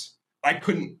trucks, I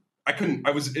couldn't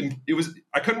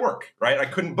work, right? I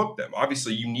couldn't book them.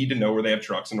 Obviously, you need to know where they have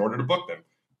trucks in order to book them,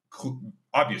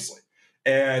 obviously.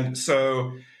 And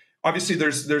so obviously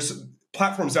there's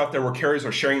platforms out there where carriers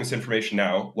are sharing this information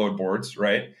now, load boards,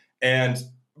 right?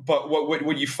 But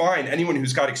what you find, anyone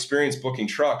who's got experience booking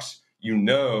trucks, you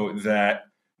know that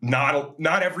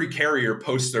not every carrier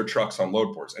posts their trucks on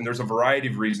load boards. And there's a variety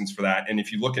of reasons for that. And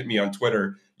if you look at me on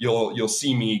Twitter, you'll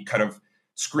see me kind of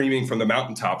screaming from the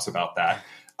mountaintops about that.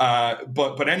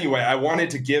 But anyway, I wanted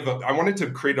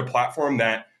to create a platform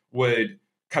that would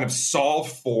kind of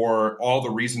solve for all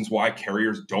the reasons why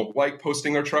carriers don't like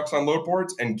posting their trucks on load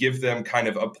boards, and give them kind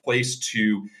of a place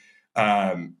to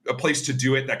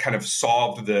do it that kind of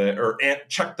solved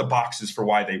checked the boxes for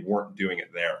why they weren't doing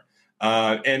it there.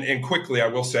 And quickly, I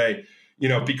will say,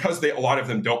 because a lot of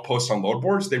them don't post on load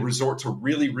boards, they resort to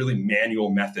really, really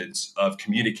manual methods of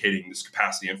communicating this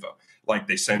capacity info. Like,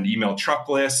 they send email truck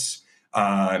lists.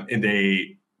 And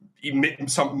a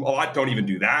lot don't even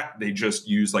do that. They just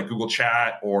use like Google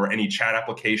Chat or any chat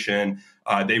application.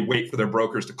 They wait for their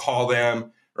brokers to call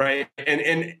them, right?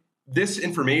 And this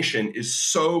information is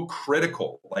so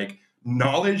critical. Like,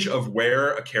 knowledge of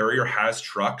where a carrier has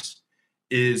trucks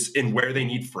is and where they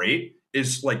need freight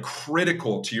is like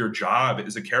critical to your job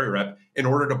as a carrier rep in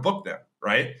order to book them,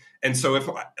 right? And so if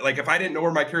I didn't know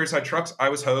where my carriers had trucks, I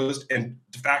was hosed, and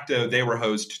de facto they were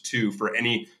hosed too for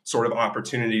any sort of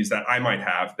opportunities that I might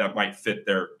have that might fit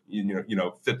their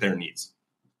fit their needs.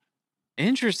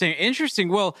 Interesting.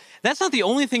 Well, that's not the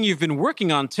only thing you've been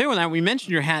working on too. And we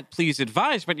mentioned your hat, Please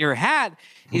Advise, but your hat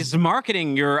is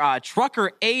marketing your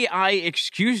Trucker AI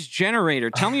excuse generator.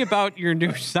 Tell me about your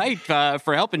new site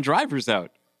for helping drivers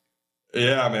out.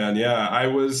 Yeah, man. Yeah. I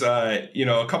was, a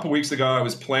couple of weeks ago, I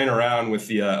was playing around with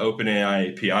the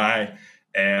OpenAI API,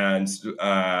 and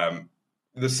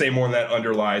the same one that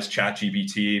underlies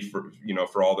ChatGPT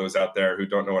for all those out there who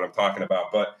don't know what I'm talking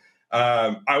about. But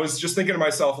I was just thinking to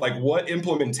myself, like, what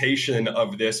implementation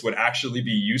of this would actually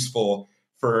be useful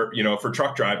for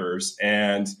truck drivers?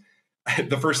 And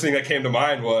the first thing that came to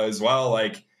mind was, well,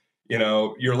 like,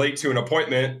 you're late to an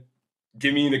appointment,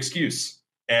 give me an excuse.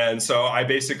 And so I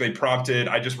basically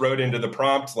I just wrote into the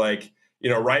prompt, like,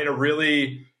 write a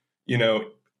really,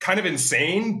 kind of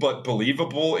insane but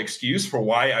believable excuse for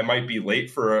why I might be late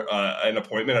for an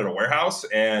appointment at a warehouse,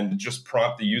 and just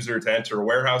prompt the user to enter a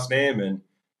warehouse name and,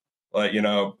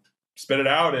 spit it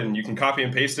out, and you can copy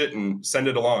and paste it and send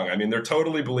it along. I mean, they're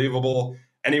totally believable.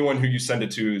 Anyone who you send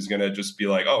it to is going to just be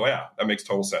like, oh, yeah, that makes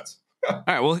total sense. All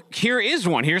right, well, here is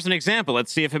one. Here's an example.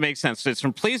 Let's see if it makes sense. So it's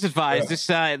from Please Advise.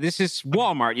 Yeah. This is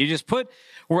Walmart. You just put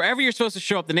wherever you're supposed to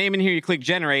show up the name in here, you click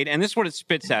generate, and this is what it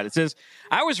spits out. It says,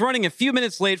 I was running a few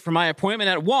minutes late for my appointment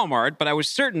at Walmart, but I was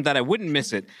certain that I wouldn't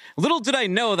miss it. Little did I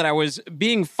know that I was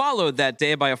being followed that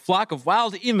day by a flock of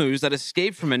wild emus that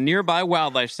escaped from a nearby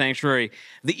wildlife sanctuary.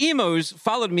 The emus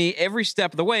followed me every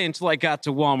step of the way until I got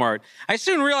to Walmart. I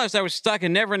soon realized I was stuck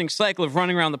in a never-ending cycle of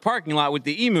running around the parking lot with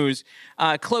the emus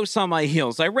close on my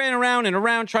heels. I ran around and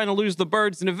around trying to lose the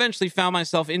birds and eventually found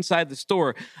myself inside the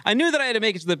store. I knew that I had to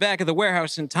make it to the back of the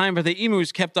warehouse in time, but the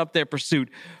emus kept up their pursuit.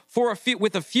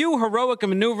 With a few heroic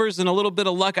maneuvers and a little bit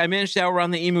of luck, I managed to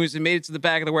outrun the emus and made it to the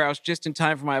back of the warehouse just in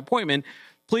time for my appointment.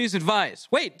 Please advise.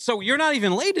 Wait, so you're not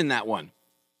even late in that one?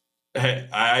 Hey,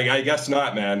 I guess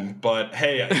not, man. But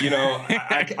hey,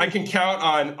 I can count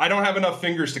on, I don't have enough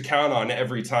fingers to count on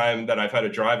every time that I've had a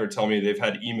driver tell me they've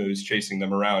had emus chasing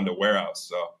them around a warehouse.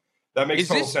 So that makes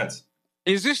total sense.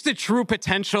 Is this the true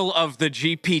potential of the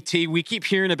GPT? We keep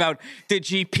hearing about the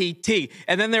GPT,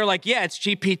 and then they're like, yeah, it's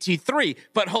GPT-3.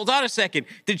 But hold on a second.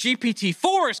 The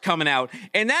GPT-4 is coming out,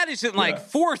 and that isn't like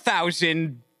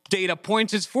 4,000 data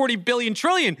points. It's 40 billion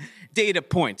trillion data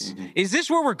points. Is this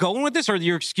where we're going with this? Or are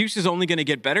your excuses only going to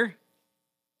get better?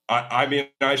 I mean,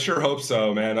 I sure hope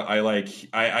so, man. I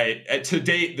to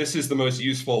date, this is the most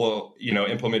useful,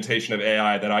 implementation of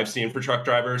AI that I've seen for truck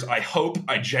drivers.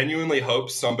 I genuinely hope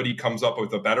somebody comes up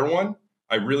with a better one.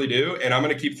 I really do. And I'm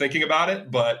going to keep thinking about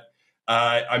it. But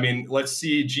I mean, let's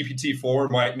see, GPT-4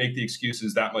 might make the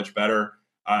excuses that much better.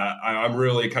 I'm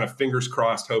really kind of fingers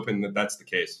crossed hoping that that's the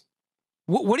case.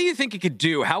 What do you think it could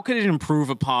do? How could it improve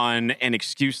upon an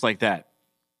excuse like that?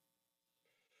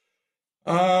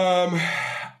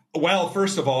 Well,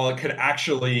 first of all, it could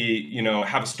actually,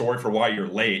 have a story for why you're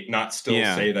late, not still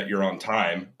say that you're on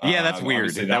time. Yeah, that's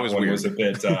weird. That was weird.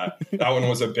 That one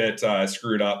was a bit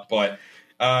screwed up. But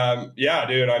yeah,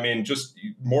 dude, I mean, just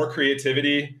more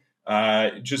creativity,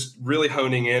 just really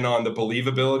honing in on the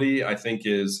believability, I think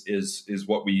is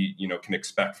what we, can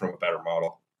expect from a better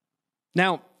model.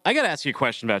 Now, I got to ask you a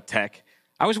question about tech.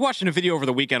 I was watching a video over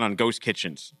the weekend on ghost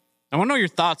kitchens. I want to know your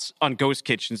thoughts on ghost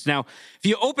kitchens. Now, if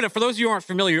you open it, for those of you who aren't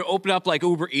familiar, you open up like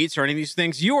Uber Eats or any of these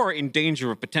things, you are in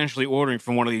danger of potentially ordering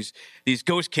from one of these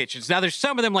ghost kitchens. Now, there's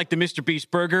some of them like the Mr.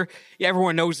 Beast Burger. Yeah,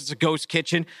 everyone knows it's a ghost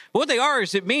kitchen. But what they are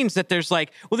is it means that there's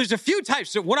there's a few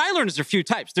types. So what I learned is there are a few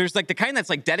types. There's like the kind that's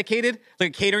like dedicated, like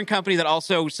a catering company that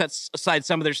also sets aside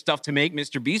some of their stuff to make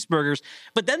Mr. Beast Burgers.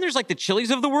 But then there's like the Chili's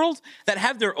of the world that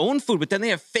have their own food, but then they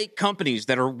have fake companies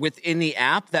that are within the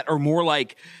app that are more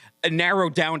like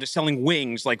narrowed down to selling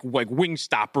wings, like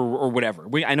Wingstop or whatever.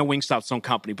 I know Wingstop's own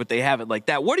company, but they have it like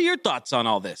that. What are your thoughts on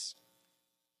all this?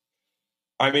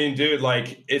 I mean, dude,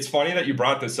 it's funny that you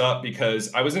brought this up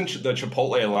because I was in the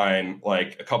Chipotle line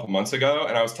a couple months ago,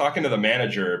 and I was talking to the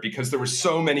manager because there were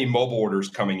so many mobile orders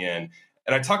coming in.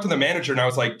 And I talked to the manager, and I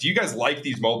was like, do you guys like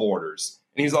these mobile orders?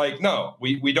 And he's like, no,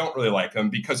 we don't really like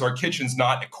them because our kitchen's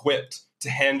not equipped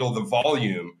to handle the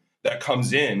volume that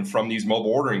comes in from these mobile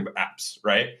ordering apps,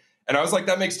 right? And I was like,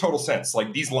 that makes total sense.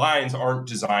 These lines aren't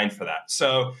designed for that.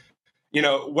 So,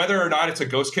 whether or not it's a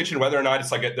ghost kitchen, whether or not it's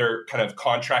they're kind of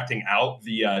contracting out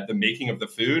the making of the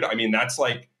food, I mean, that's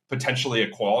potentially a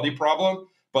quality problem.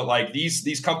 But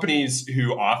these companies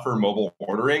who offer mobile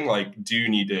ordering, do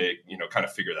need to, kind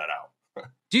of figure that out.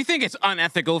 Do you think it's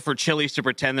unethical for Chili's to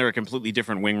pretend they're a completely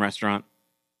different wing restaurant?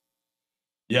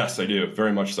 Yes, I do.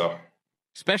 Very much so.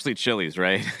 Especially Chili's,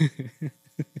 right?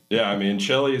 Yeah, I mean,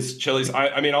 Chili's.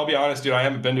 I mean, I'll be honest, dude. I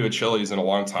haven't been to a Chili's in a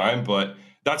long time, but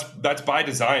that's by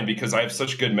design because I have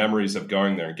such good memories of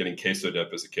going there and getting queso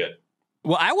dip as a kid.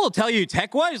 Well, I will tell you,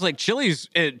 tech-wise, Chili's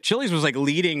was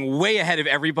leading way ahead of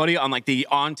everybody on the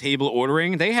on-table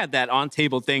ordering. They had that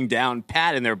on-table thing down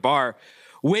pat in their bar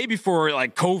way before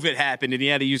COVID happened, and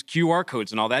you had to use QR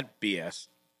codes and all that BS.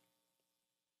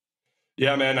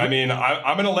 Yeah, man. I mean,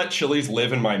 I'm going to let Chili's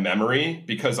live in my memory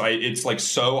because it's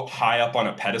so high up on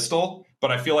a pedestal.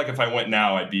 But I feel like if I went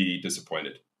now, I'd be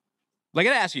disappointed. I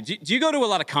got to ask you, do you go to a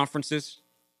lot of conferences?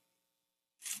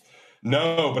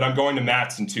 No, but I'm going to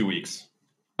Matt's in 2 weeks.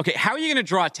 Okay, how are you going to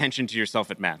draw attention to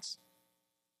yourself at Matt's?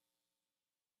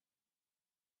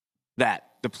 The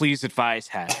Please Advise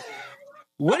hat.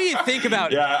 What do you think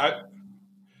about?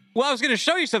 Well, I was going to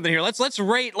show you something here. Let's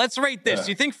rate this. Yeah. Do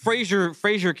you think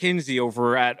Fraser Kinsey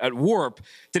over at Warp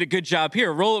did a good job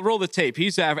here? Roll the tape.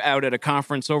 He's out at a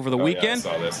conference over the weekend.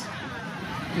 Yeah, I saw this.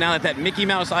 Now that Mickey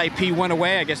Mouse IP went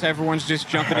away, I guess everyone's just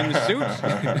jumping in the suits.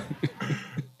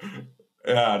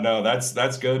 Yeah, no,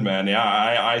 that's good, man. Yeah,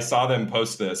 I saw them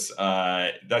post this.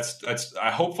 I'm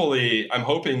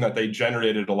hoping that they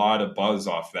generated a lot of buzz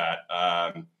off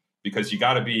that because you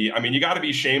got to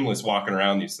be shameless walking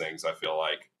around these things. I feel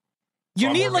like. So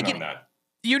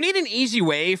you need an easy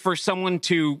way for someone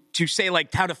to say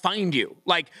how to find you.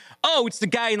 It's the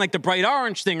guy in the bright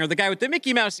orange thing, or the guy with the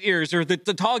Mickey Mouse ears, or the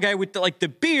tall guy with the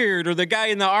beard, or the guy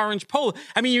in the orange polo.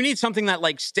 I mean, you need something that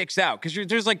sticks out because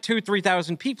there's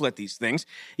 2,000-3,000 people at these things.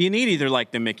 You need either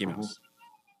the Mickey Mouse.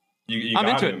 You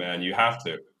got it, man. You have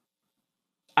to.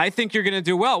 I think you're going to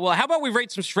do well. Well, how about we rate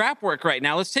some strap work right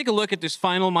now? Let's take a look at this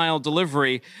final mile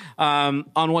delivery on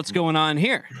what's going on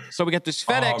here. So we got this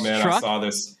FedEx truck.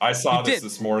 I saw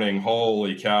this morning.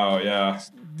 Holy cow, yeah.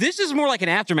 This is more like an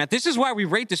aftermath. This is why we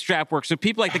rate the strap work. So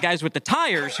people like the guys with the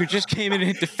tires who just came in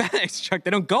and hit the FedEx truck, they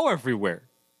don't go everywhere.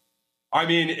 I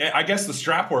mean, I guess the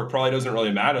strap work probably doesn't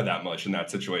really matter that much in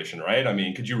that situation, right? I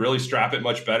mean, could you really strap it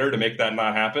much better to make that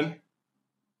not happen?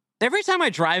 Every time I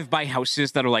drive by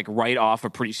houses that are right off a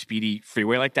pretty speedy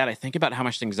freeway like that, I think about how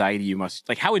much anxiety you must,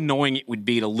 how annoying it would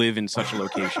be to live in such a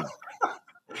location.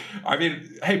 I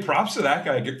mean, hey, props to that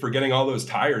guy for getting all those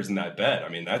tires in that bed. I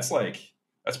mean, that's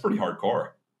pretty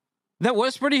hardcore. That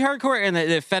was pretty hardcore. And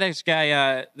the FedEx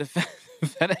guy, the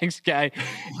FedEx guy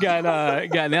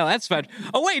got nailed. That's fun.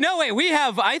 Oh wait, no wait.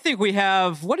 I think we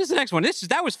have. What is the next one?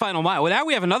 That was Final Mile. Well, now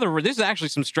we have another. This is actually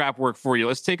some strap work for you.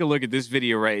 Let's take a look at this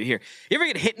video right here. You ever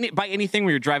get hit by anything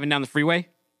when you're driving down the freeway?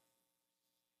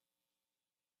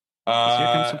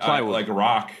 Like a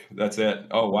rock. That's it.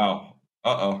 Oh wow.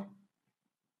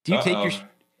 Do you take your?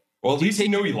 Well, at least he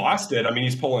knew he lost it. I mean,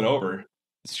 he's pulling over.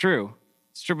 It's true,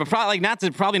 but probably not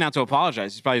to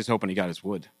apologize. He's probably just hoping he got his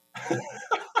wood.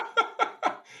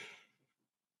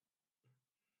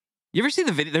 You ever see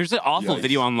the video? There's an awful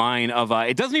video online of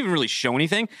it doesn't even really show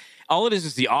anything. All it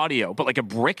is the audio, but like a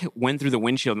brick went through the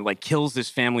windshield and like kills this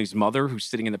family's mother who's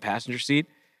sitting in the passenger seat.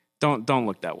 Don't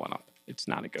look that one up. It's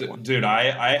not a good one. Dude,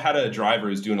 I had a driver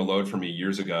who's doing a load for me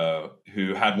years ago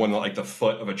who had one like the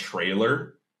foot of a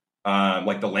trailer,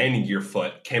 like the landing gear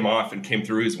foot came off and came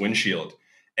through his windshield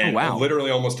and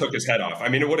literally almost took his head off. I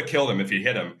mean, it would have killed him if he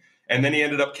hit him. And then he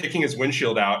ended up kicking his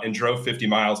windshield out and drove 50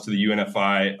 miles to the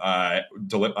UNFI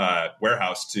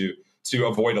warehouse to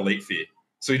avoid a late fee.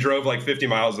 So he drove like 50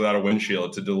 miles without a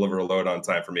windshield to deliver a load on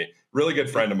time for me. Really good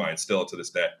friend of mine still to this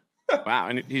day. Wow.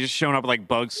 And he's just showing up with like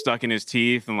bugs stuck in his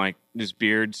teeth and like his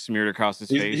beard smeared across his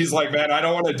face. He's like, man, I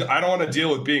don't want to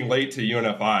deal with being late to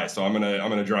UNFI. So I'm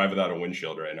going to drive without a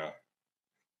windshield right now.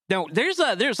 Now, there's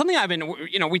something I've been,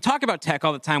 we talk about tech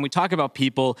all the time. We talk about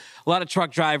people, a lot of truck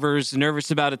drivers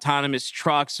nervous about autonomous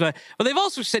trucks, but they've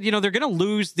also said, they're going to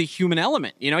lose the human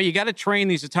element. You got to train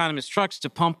these autonomous trucks to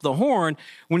pump the horn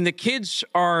when the kids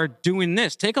are doing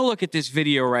this. Take a look at this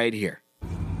video right here.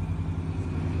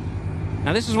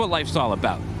 Now, this is what life's all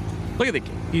about. Look at the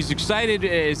kid. He's excited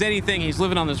as anything. He's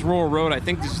living on this rural road. I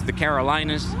think this is the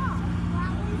Carolinas.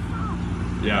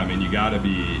 Yeah, I mean, you got to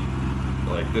be...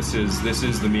 Like this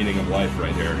is the meaning of life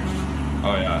right here.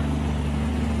 Oh yeah.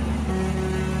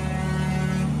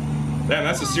 Damn,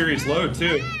 that's a serious load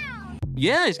too.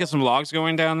 Yeah, he's got some logs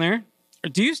going down there.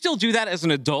 Do you still do that as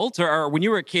an adult, or when you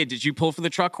were a kid, did you pull for the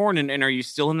truck horn, and are you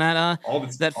still in that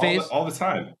that phase? All the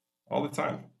time.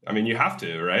 I mean, you have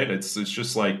to, right? It's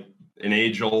just like an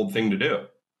age-old thing to do.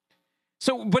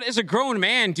 So, but as a grown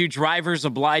man, do drivers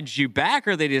oblige you back,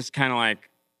 or are they just kind of like?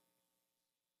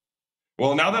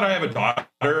 Well, now that I have a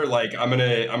daughter, like I'm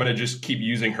gonna just keep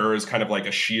using her as kind of like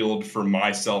a shield for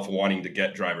myself wanting to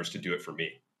get drivers to do it for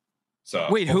me. So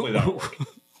wait,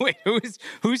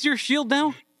 who's your shield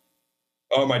now?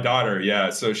 Oh, my daughter.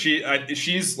 Yeah. So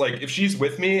she's like, if she's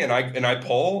with me and I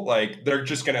pull, like they're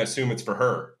just gonna assume it's for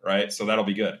her, right? So that'll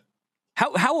be good.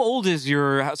 How old is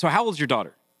how old's your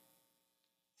daughter?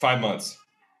 5 months.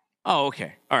 Oh,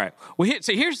 okay. All right. Well,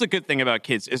 here's the good thing about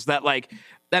kids is that like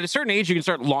at a certain age you can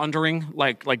start laundering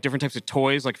like different types of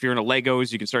toys. Like if you're into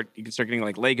Legos, you can start getting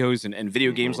like Legos and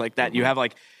video games like that. You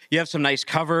have some nice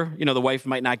cover. The wife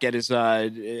might not get as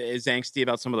angsty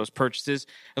about some of those purchases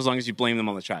as long as you blame them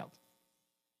on the child.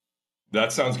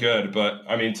 That sounds good, but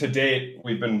I mean, to date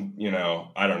we've been,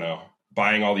 I don't know,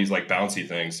 buying all these like bouncy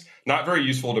things. Not very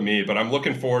useful to me, but I'm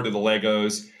looking forward to the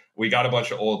Legos. We got a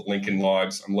bunch of old Lincoln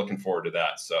logs. I'm looking forward to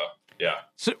that. So, yeah.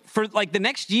 So for like the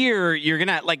next year, you're going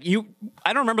to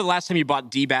I don't remember the last time you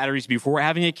bought D batteries before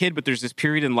having a kid, but there's this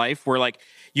period in life where like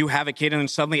you have a kid and then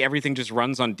suddenly everything just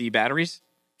runs on D batteries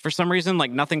for some reason. Like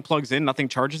nothing plugs in, nothing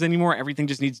charges anymore. Everything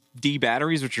just needs D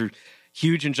batteries, which are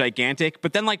huge and gigantic.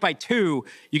 But then like by 2,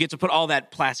 you get to put all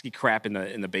that plastic crap in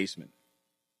the basement.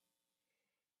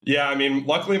 Yeah. I mean,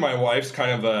 luckily my wife's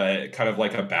kind of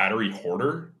like a battery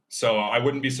hoarder. So I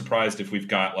wouldn't be surprised if we've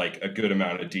got like a good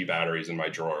amount of D batteries in my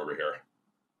drawer over here.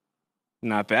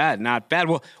 Not bad.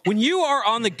 Well, when you are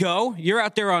on the go, you're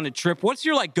out there on a trip, what's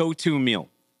your like go-to meal?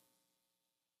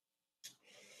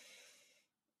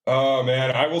 Oh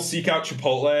man, I will seek out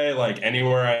Chipotle like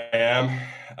anywhere I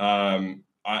am.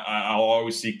 I'll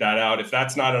always seek that out. If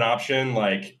that's not an option,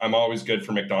 like I'm always good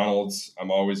for McDonald's.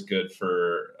 I'm always good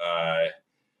for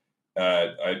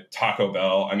Taco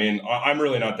Bell. I mean, I'm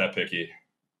really not that picky.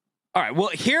 All right, well,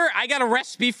 here, I got a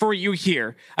recipe for you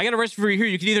here. You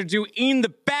can either do in the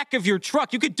back of your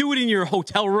truck. You could do it in your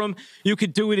hotel room. You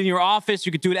could do it in your office.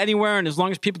 You could do it anywhere. And as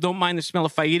long as people don't mind the smell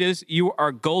of fajitas, you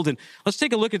are golden. Let's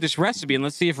take a look at this recipe, and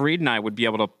let's see if Reed and I would be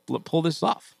able to pull this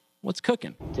off. What's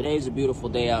cooking? Today's a beautiful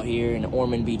day out here in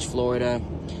Ormond Beach, Florida.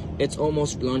 It's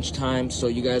almost lunchtime, so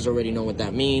you guys already know what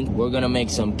that means. We're going to make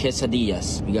some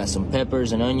quesadillas. We got some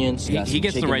peppers and onions. He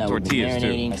gets the right tortillas,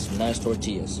 too. Some nice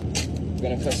tortillas. We're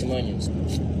gonna cut some onions.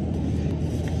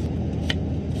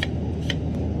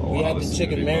 We have the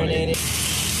chicken marinated.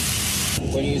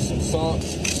 We're gonna use some salt.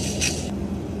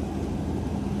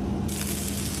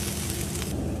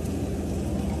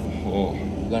 Oh.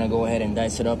 We're gonna go ahead and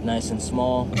dice it up nice and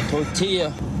small.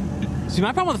 Tortilla. See,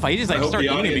 my problem with the fajitas is I start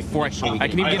eating it before I can even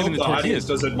get into the tortillas.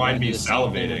 Doesn't mind me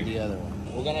salivating.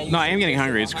 No, I am getting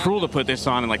hungry. It's cruel to put this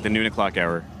on in like the noon o'clock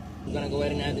hour. We're gonna go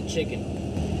ahead and add the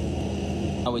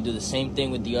chicken. Now we do the same thing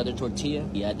with the other tortilla.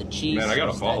 You add the cheese. Man, I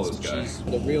gotta follow this guy. Cheese.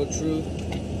 The real truth.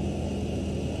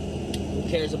 Who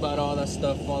cares about all that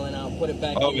stuff falling out? Put it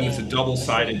back in. Oh, and it's a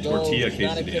double-sided tortilla It's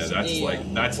not a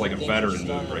quesadilla. That's like a veteran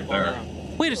move right there.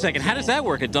 Wait a second. How does that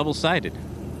work? A double-sided?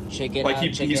 Check it Like out.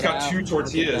 he's got two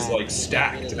tortillas like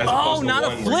stacked. As Oh, opposed to not a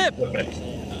one where you flip. flip it.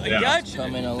 I Yeah. gotcha.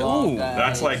 Coming along, Ooh.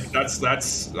 guys.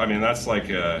 That's I mean that's like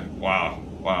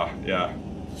wow, yeah,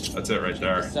 that's it right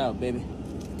there. Check this out, baby.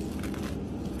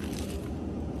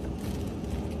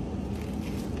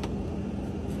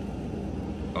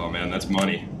 Oh man, that's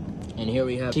money. And here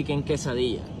we have chicken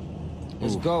quesadilla.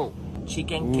 Let's go.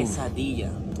 Chicken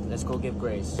quesadilla. Let's go give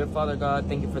grace. Dear Father God,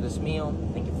 thank you for this meal.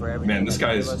 Thank you for everything. Man, this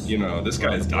guy's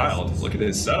dialed. Look at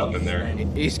his setup in there.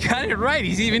 He's got it right.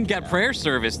 He's even got prayer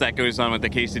service that goes on with the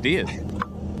quesadillas.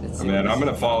 Oh, man, I'm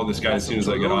gonna follow this guy as soon as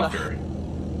I get off here.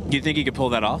 Do you think he could pull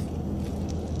that off?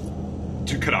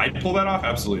 Dude, could I pull that off?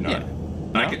 Absolutely not.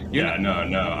 Yeah. No.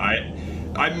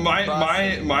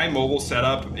 My mobile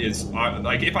setup is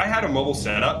like if I had a mobile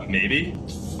setup, maybe,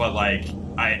 but like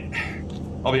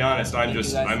I'll be honest, I'm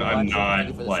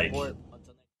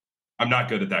not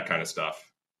good at that kind of stuff.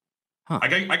 Huh.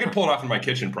 I could pull it off in my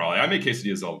kitchen probably. I make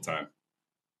quesadillas all the time.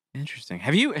 Interesting.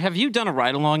 Have you done a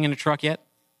ride along in a truck yet?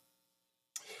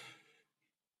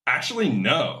 Actually,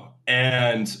 no.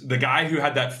 And the guy who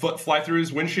had that foot fly through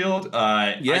his windshield,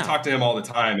 I talk to him all the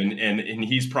time, and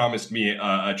he's promised me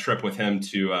a trip with him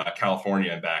to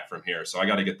California and back from here. So I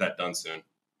got to get that done soon.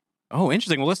 Oh,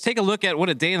 interesting. Well, let's take a look at what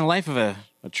a day in the life of a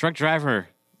truck driver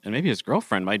and maybe his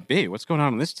girlfriend might be. What's going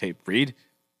on this tape, Reed?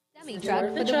 Truck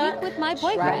for the week with my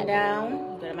boyfriend. Right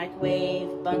down, got a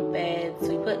microwave, bunk beds.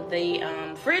 We put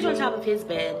the fridge on top of his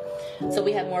bed, so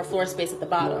we have more floor space at the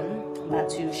bottom. I'm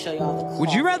about to show you all the.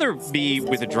 Would you rather be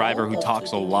with a driver who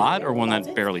talks a lot or one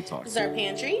that barely talks? This is our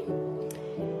pantry.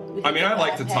 I mean, I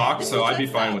like to talk, so I'd be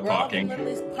fine with talking.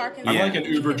 I'm like an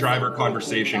Uber driver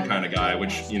conversation kind of guy,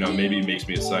 which, maybe makes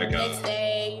me a psycho. Next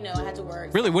day, I had to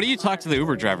work. Really, what do you talk to the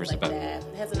Uber drivers about? It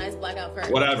has a nice blackout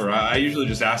curtain. Whatever. I usually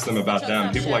just ask them about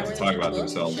them. People like to talk about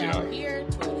themselves, Here,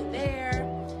 toilet there.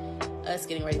 Us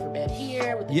getting ready for bed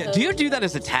here. With the Yeah, do you do that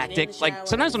as a tactic? Like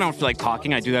sometimes when I don't feel like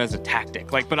talking, I do that as a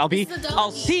tactic. Like, but I'll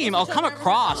come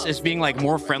across as being like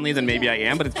more friendly than maybe I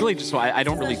am. But it's really just so I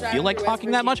don't really feel like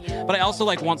talking that much. But I also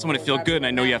like want someone to feel good, and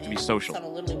I know you have to be social.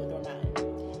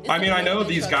 I mean, I know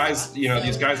these guys,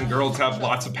 these guys and girls have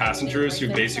lots of passengers who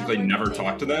basically never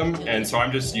talk to them, and so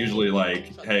I'm just usually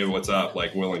like, hey, what's up?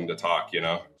 Like, willing to talk,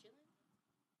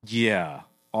 Yeah.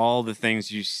 All the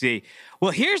things you see.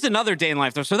 Well, here's another day in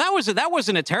life, though. So that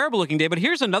wasn't a terrible looking day, but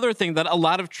here's another thing that a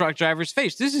lot of truck drivers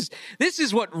face. This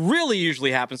is what really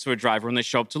usually happens to a driver when they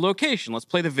show up to location. Let's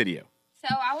play the video.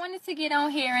 So I wanted to get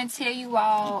on here and tell you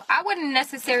all, I wouldn't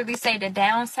necessarily say the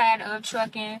downside of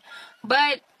trucking,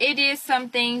 but it is some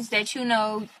things that,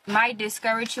 might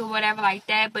discourage you or whatever like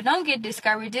that. But don't get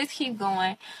discouraged. Just keep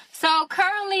going. So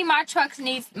currently my truck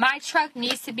needs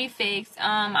to be fixed.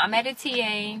 I'm at a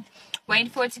TA. Waiting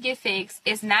for it to get fixed.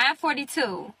 It's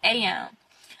 9:42 a.m.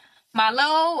 My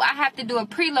load, I have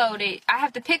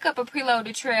to pick up a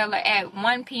preloaded trailer at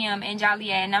 1 p.m. in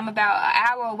Joliet, and I'm about an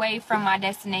hour away from my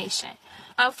destination.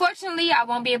 Unfortunately, I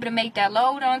won't be able to make that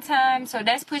load on time, so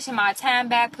that's pushing my time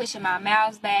back, pushing my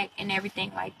miles back, and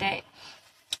everything like that.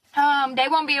 They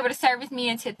won't be able to service me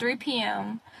until 3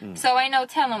 p.m., so ain't no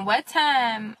telling what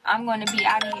time I'm going to be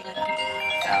out of here.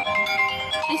 So,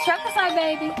 it's trucker's life,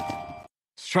 baby.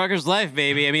 Trucker's life,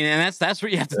 baby. I mean, and that's what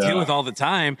you have to deal with all the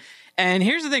time. And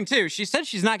here's the thing, too. She said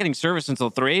she's not getting service until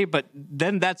 3, but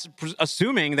then that's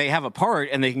assuming they have a part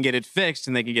and they can get it fixed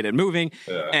and they can get it moving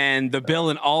and the bill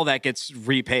and all that gets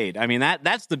repaid. I mean, that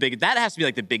has to be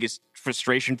like the biggest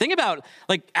frustration. Think about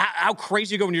like how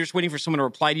crazy you go when you're just waiting for someone to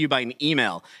reply to you by an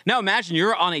email. Now imagine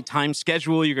you're on a time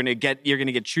schedule. You're gonna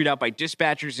get chewed out by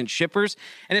dispatchers and shippers,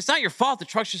 and it's not your fault. The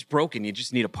truck's just broken. You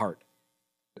just need a part.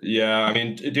 Yeah, I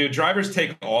mean, dude, drivers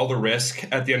take all the risk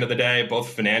at the end of the day,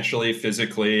 both financially,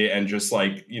 physically, and just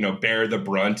like, bear the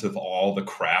brunt of all the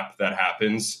crap that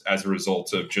happens as a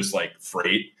result of just like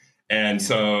freight. And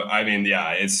so, I mean,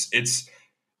 yeah, it's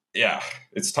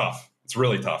tough. It's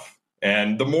really tough.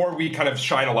 And the more we kind of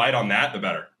shine a light on that, the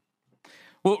better.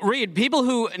 Well, Reed, people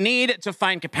who need to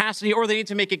find capacity or they need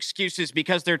to make excuses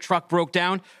because their truck broke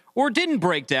down or didn't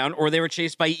break down or they were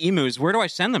chased by emus, where do I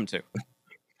send them to?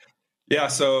 Yeah,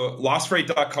 so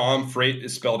lostfreight.com, freight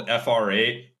is spelled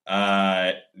F-R-8.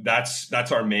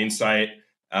 That's our main site.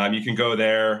 You can go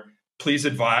there,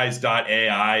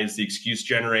 pleaseadvise.ai is the excuse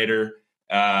generator.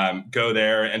 Go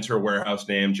there, enter a warehouse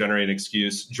name, generate an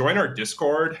excuse. Join our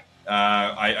Discord.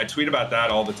 I tweet about that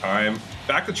all the time.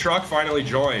 Back the Truck finally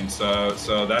joined,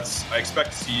 so that's, I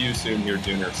expect to see you soon here,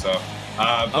 Dooner. So,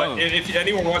 but if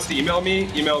anyone wants to email me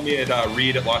at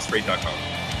reed@lostfreight.com.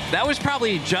 That was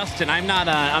probably Justin. I'm not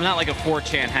like a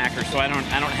 4chan hacker, so I don't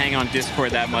hang on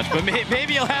Discord that much. But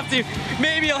maybe you'll have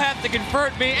to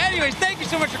convert me. Anyways, thank you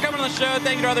so much for coming on the show.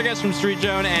 Thank you to other guests from Street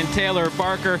Joan and Taylor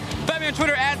Barker. Find me on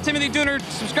Twitter at Timothy Dooner.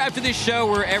 Subscribe to this show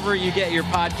wherever you get your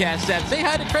podcasts at. Say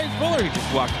hi to Craig Fuller, who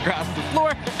just walked across the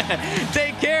floor.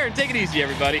 Take care and take it easy,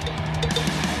 everybody.